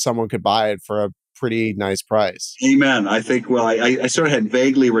 and someone could buy it for a pretty nice price. Amen. I think, well, I sort of had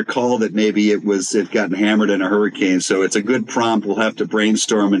vaguely recalled that maybe it gotten hammered in a hurricane. So it's a good prompt. We'll have to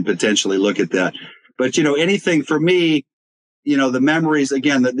brainstorm and potentially look at that. But, you know, anything for me, the memories,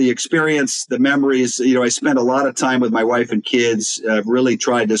 again, the experience, the memories, I spent a lot of time with my wife and kids, really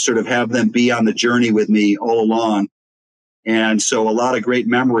tried to sort of have them be on the journey with me all along. And so a lot of great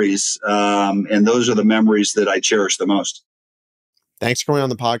memories. And those are the memories that I cherish the most. Thanks for coming on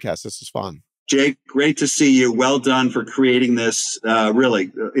the podcast. This is fun. Jake, great to see you. Well done for creating this. Really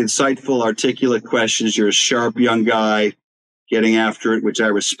insightful, articulate questions. You're a sharp young guy getting after it, which I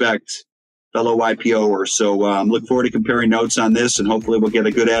respect, fellow YPOer. So look forward to comparing notes on this, and hopefully we'll get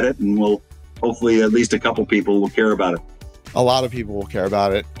a good edit, and hopefully at least a couple people will care about it. A lot of people will care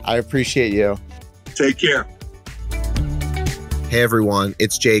about it. I appreciate you. Take care. Hey everyone,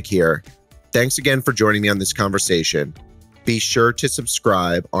 it's Jake here. Thanks again for joining me on this conversation. Be sure to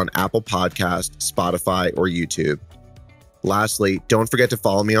subscribe on Apple Podcasts, Spotify, or YouTube. Lastly, don't forget to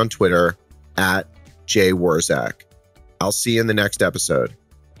follow me on Twitter @JWurzak. I'll see you in the next episode.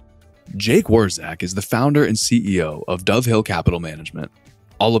 Jake Wurzak is the founder and CEO of Dove Hill Capital Management.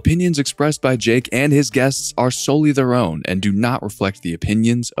 All opinions expressed by Jake and his guests are solely their own and do not reflect the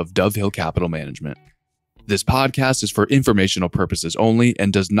opinions of Dove Hill Capital Management. This podcast is for informational purposes only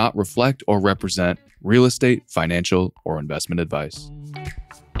and does not reflect or represent real estate, financial, or investment advice.